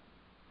same thing?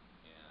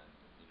 And,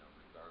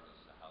 regardless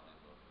of how they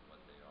look or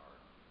what they are,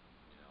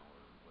 or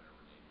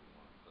whatever name you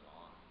want to put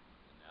on,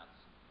 and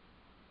that's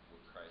what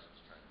Christ was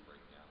trying to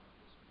break down with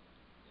this man.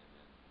 And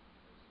then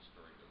as the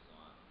story goes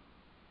on,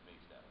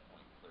 makes that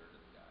point clear to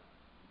the guy,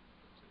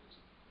 to this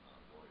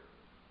lawyer.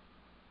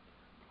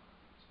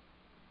 And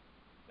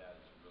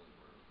that is really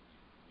where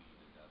we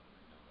ended up, and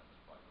I know that's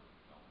why we're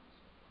going,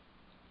 so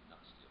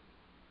not stealing.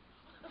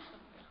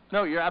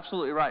 No, you're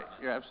absolutely right.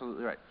 You're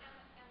absolutely right.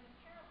 And the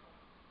parable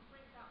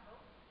brings out both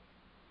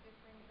things. It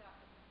brings out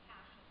the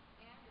compassion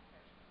and the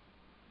prejudice.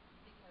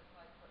 Because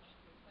like what she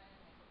was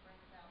saying is it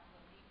brings out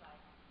the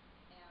Levite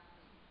and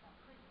the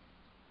priest.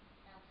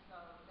 And so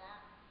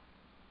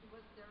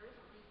there is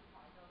a reason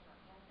why those are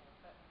in there,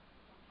 but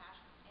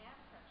compassion and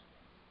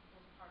prejudice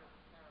is part of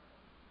the parable.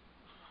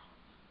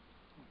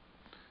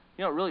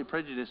 You know, really,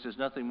 prejudice is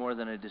nothing more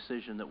than a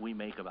decision that we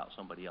make about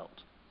somebody else.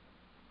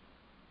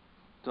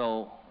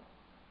 So,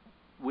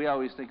 we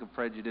always think of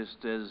prejudice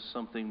as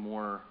something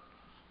more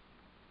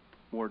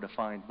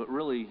defined, but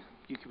really,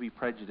 you could be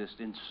prejudiced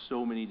in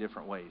so many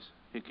different ways.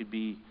 It could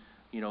be,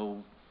 you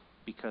know,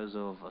 because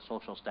of a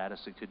social status.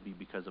 It could be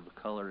because of a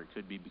color. It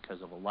could be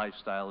because of a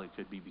lifestyle. It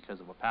could be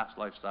because of a past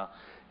lifestyle.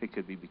 It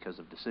could be because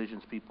of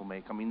decisions people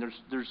make. I mean,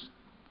 there's,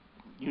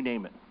 you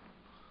name it.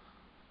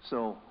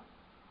 So,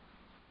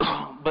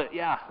 but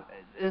yeah,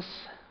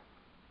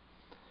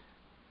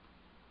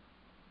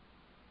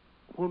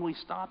 when we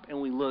stop and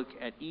we look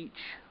at each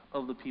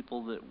of the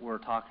people that we're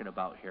talking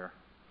about here,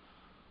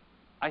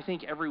 I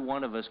think every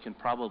one of us can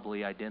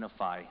probably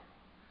identify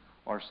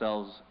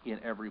ourselves in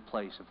every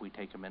place if we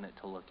take a minute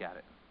to look at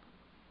it.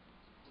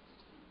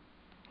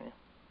 Okay.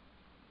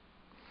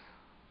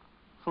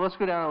 So let's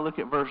go down and look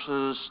at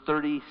verses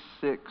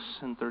 36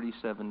 and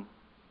 37.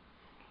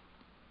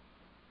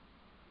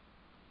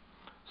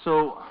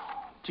 So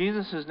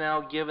Jesus has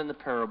now given the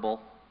parable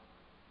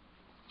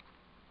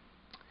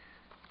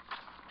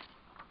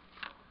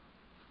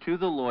to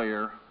the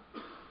lawyer,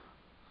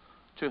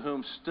 to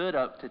whom stood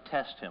up to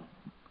test him.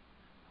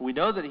 We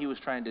know that he was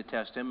trying to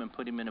test him and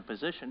put him in a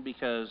position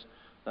because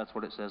that's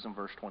what it says in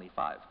verse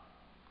 25.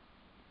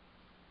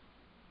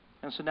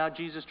 And so now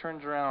Jesus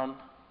turns around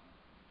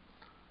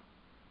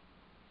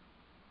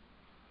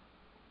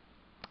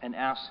and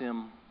asks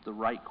him the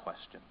right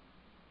question.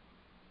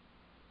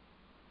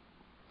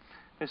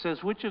 It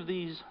says, which of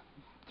these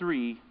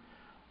three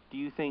do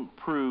you think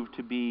proved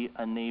to be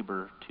a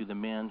neighbor to the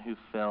man who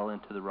fell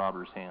into the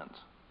robber's hands?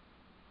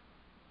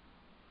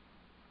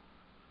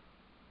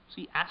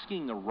 See,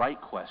 asking the right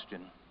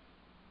question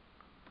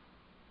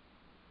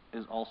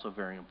is also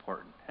very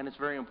important. And it's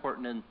very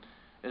important in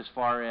as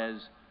far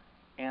as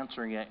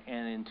answering it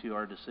and into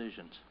our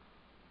decisions.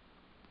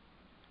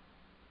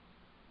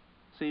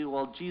 See,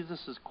 well,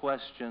 Jesus'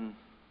 question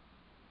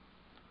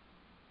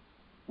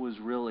was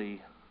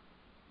really,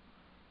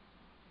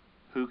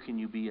 who can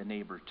you be a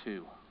neighbor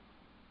to?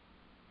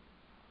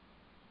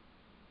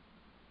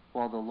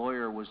 While the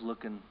lawyer was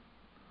looking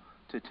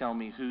to tell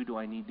me who do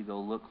I need to go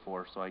look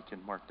for so I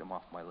can mark them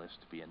off my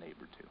list to be a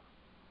neighbor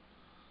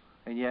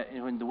to. And yet,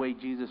 in the way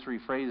Jesus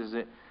rephrases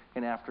it,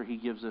 and after he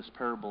gives this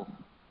parable,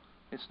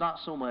 it's not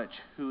so much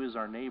who is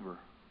our neighbor,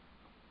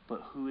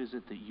 but who is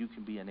it that you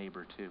can be a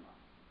neighbor to.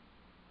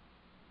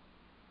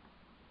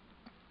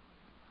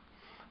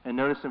 And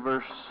notice in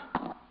verse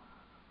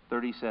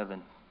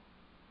 37,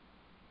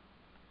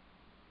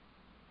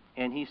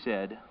 and he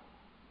said,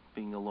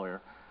 being the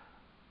lawyer,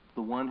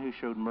 the one who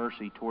showed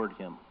mercy toward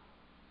him.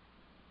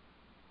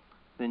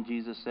 Then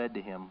Jesus said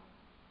to him,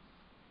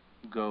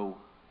 go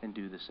and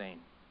do the same.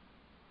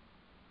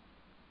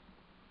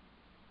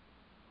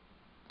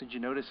 Did you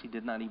notice he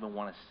did not even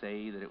want to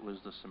say that it was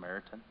the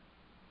Samaritan?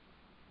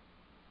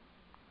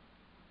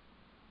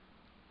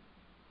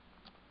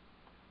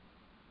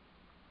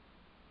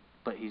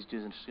 But he's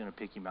just going to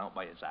pick him out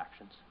by his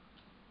actions.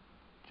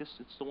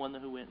 It's the one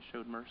who went and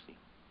showed mercy.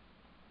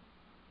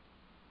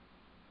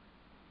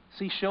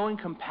 See, showing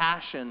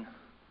compassion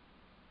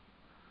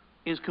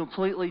is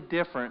completely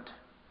different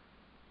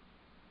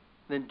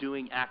than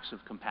doing acts of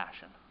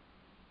compassion.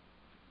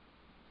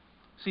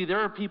 See, there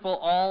are people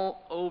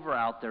all over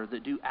out there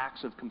that do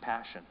acts of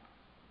compassion.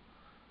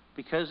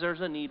 Because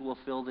there's a need, we'll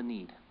fill the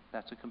need.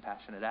 That's a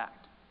compassionate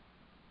act.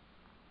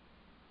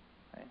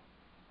 Okay?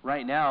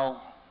 Right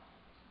now,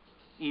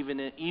 even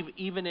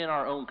in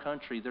our own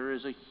country, there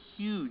is a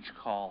huge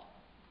call,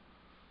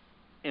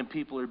 and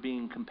people are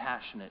being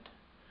compassionate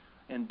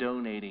and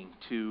donating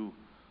to,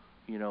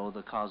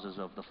 the causes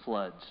of the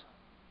floods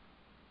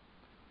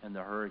and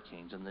the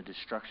hurricanes and the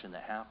destruction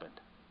that happened.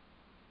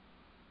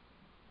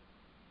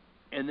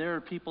 And there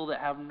are people that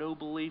have no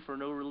belief or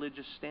no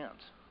religious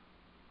stance,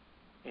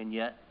 and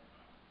yet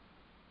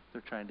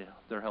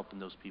they're helping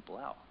those people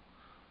out.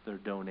 They're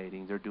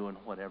donating, they're doing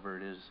whatever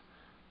it is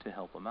to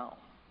help them out.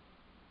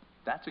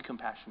 That's a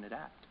compassionate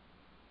act.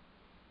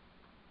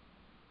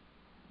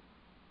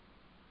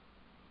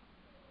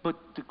 But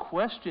the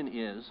question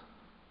is,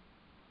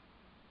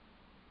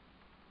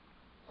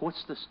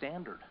 what's the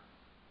standard?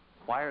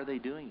 Why are they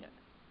doing it?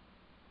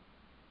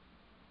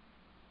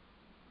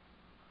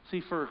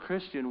 See, for a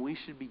Christian, we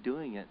should be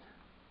doing it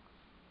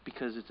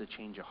because it's a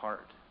change of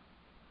heart.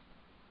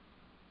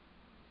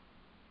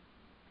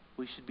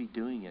 We should be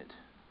doing it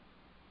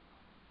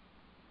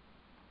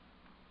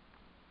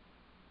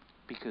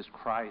because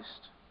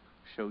Christ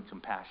showed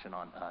compassion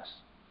on us.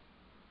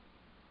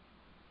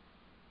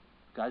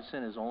 God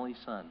sent his only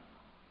Son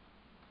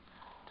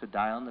to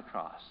die on the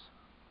cross,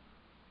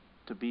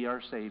 to be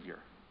our Savior.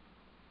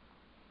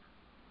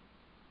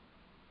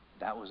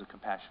 That was a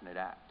compassionate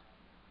act.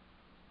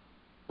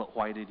 But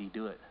why did he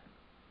do it?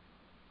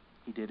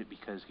 He did it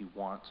because he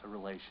wants a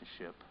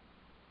relationship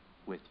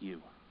with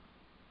you.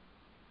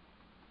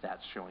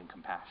 That's showing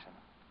compassion.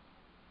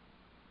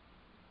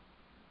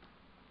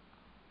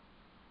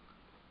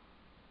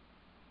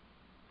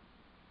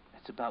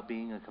 It's about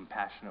being a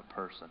compassionate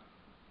person.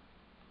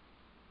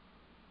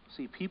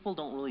 See, people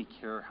don't really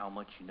care how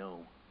much you know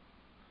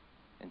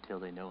until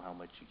they know how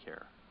much you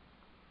care.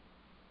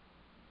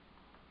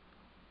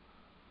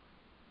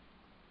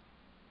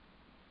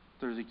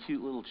 There's a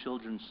cute little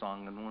children's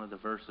song, and one of the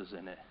verses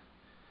in it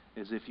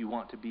is, if you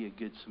want to be a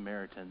good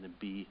Samaritan, then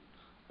be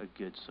a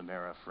good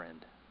Samara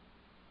friend.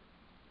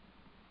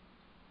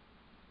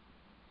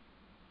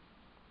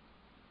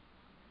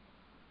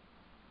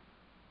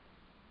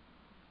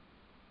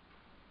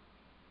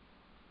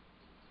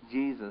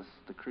 Jesus,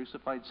 the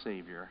crucified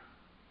Savior,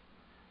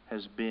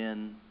 has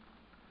been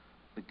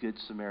the Good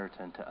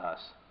Samaritan to us.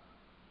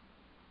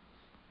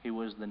 He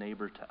was the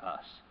neighbor to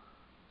us.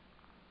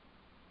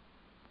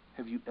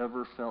 Have you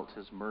ever felt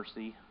His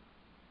mercy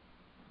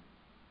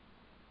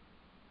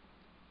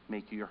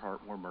make your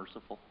heart more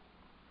merciful?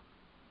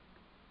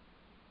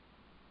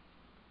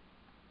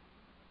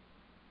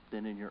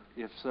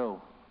 If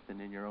so, then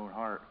in your own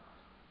heart,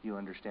 you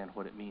understand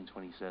what it means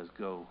when He says,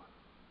 go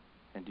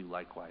and do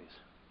likewise.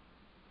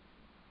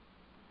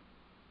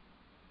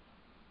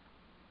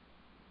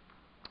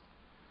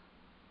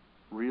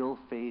 Real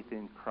faith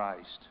in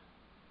Christ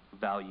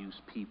values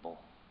people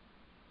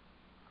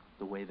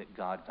the way that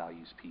God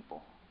values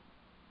people,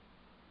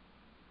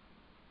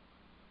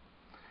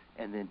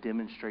 and then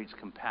demonstrates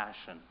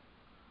compassion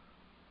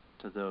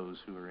to those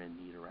who are in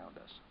need around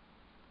us.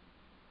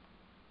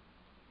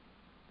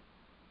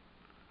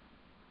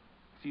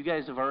 If you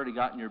guys have already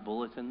gotten your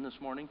bulletin this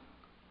morning,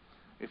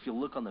 if you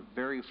look on the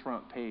very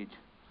front page,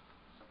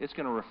 it's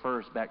going to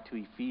refer us back to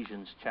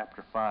Ephesians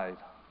chapter 5.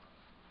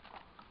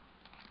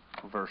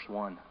 Verse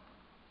 1.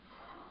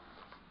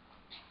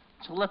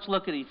 So let's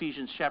look at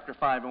Ephesians chapter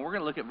 5, and we're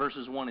going to look at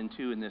verses 1 and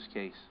 2 in this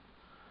case.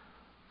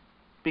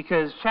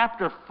 Because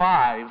chapter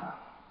 5,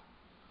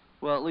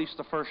 well, at least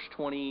the first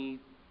 20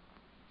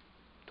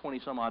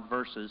 some odd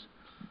verses,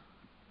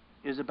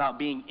 is about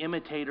being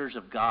imitators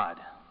of God.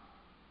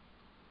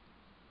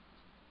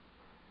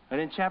 And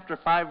in chapter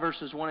 5,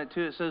 verses 1 and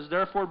 2, it says,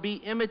 therefore be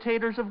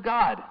imitators of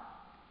God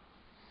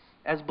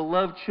as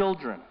beloved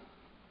children,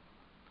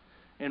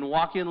 and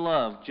walk in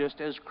love, just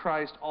as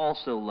Christ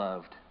also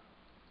loved.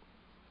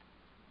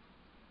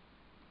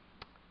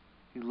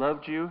 He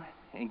loved you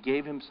and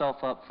gave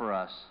Himself up for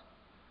us,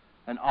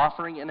 an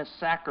offering and a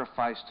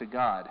sacrifice to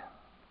God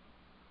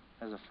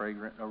as a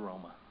fragrant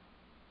aroma.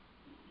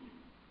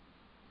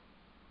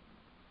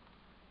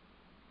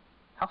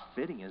 How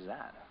fitting is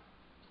that?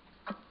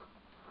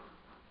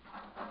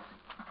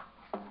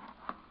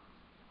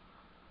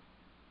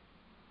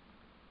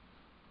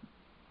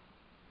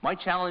 My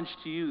challenge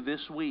to you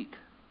this week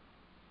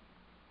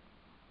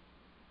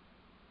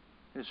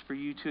is for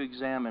you to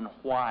examine,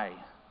 why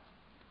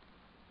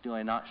do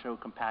I not show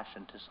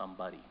compassion to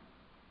somebody?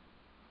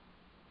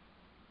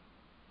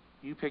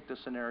 You pick the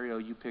scenario,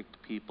 you pick the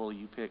people,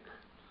 you pick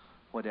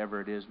whatever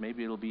it is.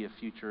 Maybe it'll be a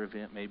future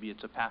event, maybe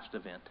it's a past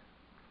event.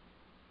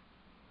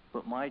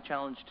 But my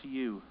challenge to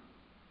you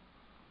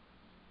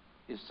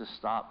is to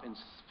stop and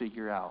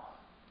figure out,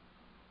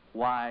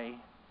 why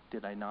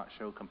did I not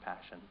show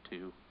compassion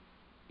to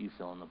you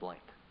fill in the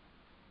blank?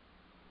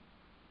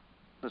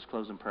 Let's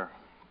close in prayer.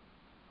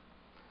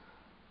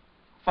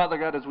 Father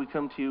God, as we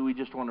come to you, we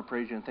just want to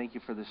praise you and thank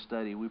you for this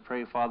study. We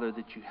pray, Father,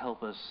 that you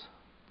help us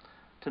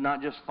to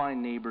not just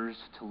find neighbors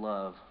to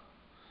love,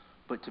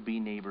 but to be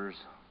neighbors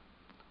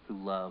who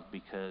love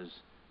because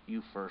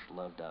you first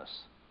loved us.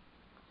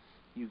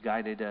 You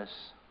guided us.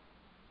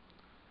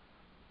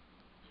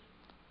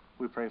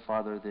 We pray,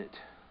 Father, that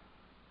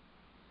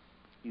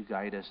you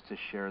guide us to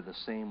share the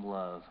same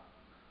love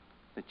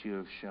that you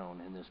have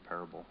shown in this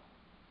parable.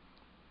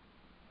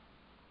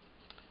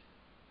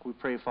 We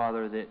pray,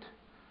 Father, that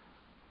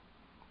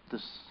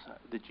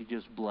you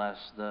just bless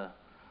the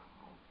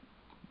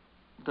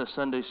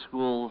Sunday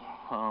school.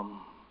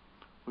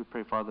 We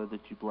pray, Father,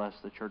 that you bless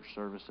the church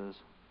services.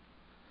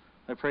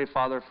 I pray,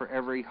 Father, for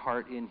every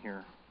heart in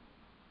here,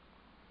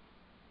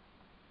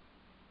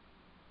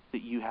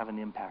 that you have an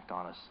impact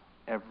on us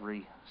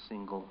every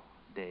single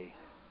day.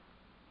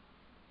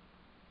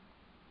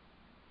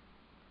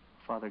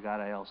 Father God,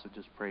 I also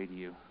just pray to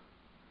you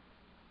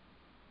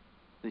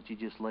that you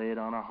just lay it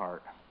on our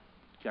heart,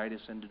 guide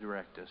us and to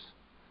direct us,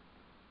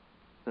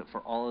 that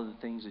for all of the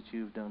things that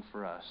you've done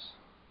for us,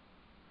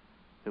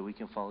 that we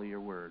can follow your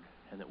word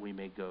and that we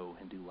may go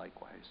and do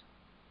likewise.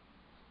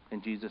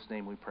 In Jesus'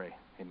 name we pray.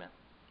 Amen.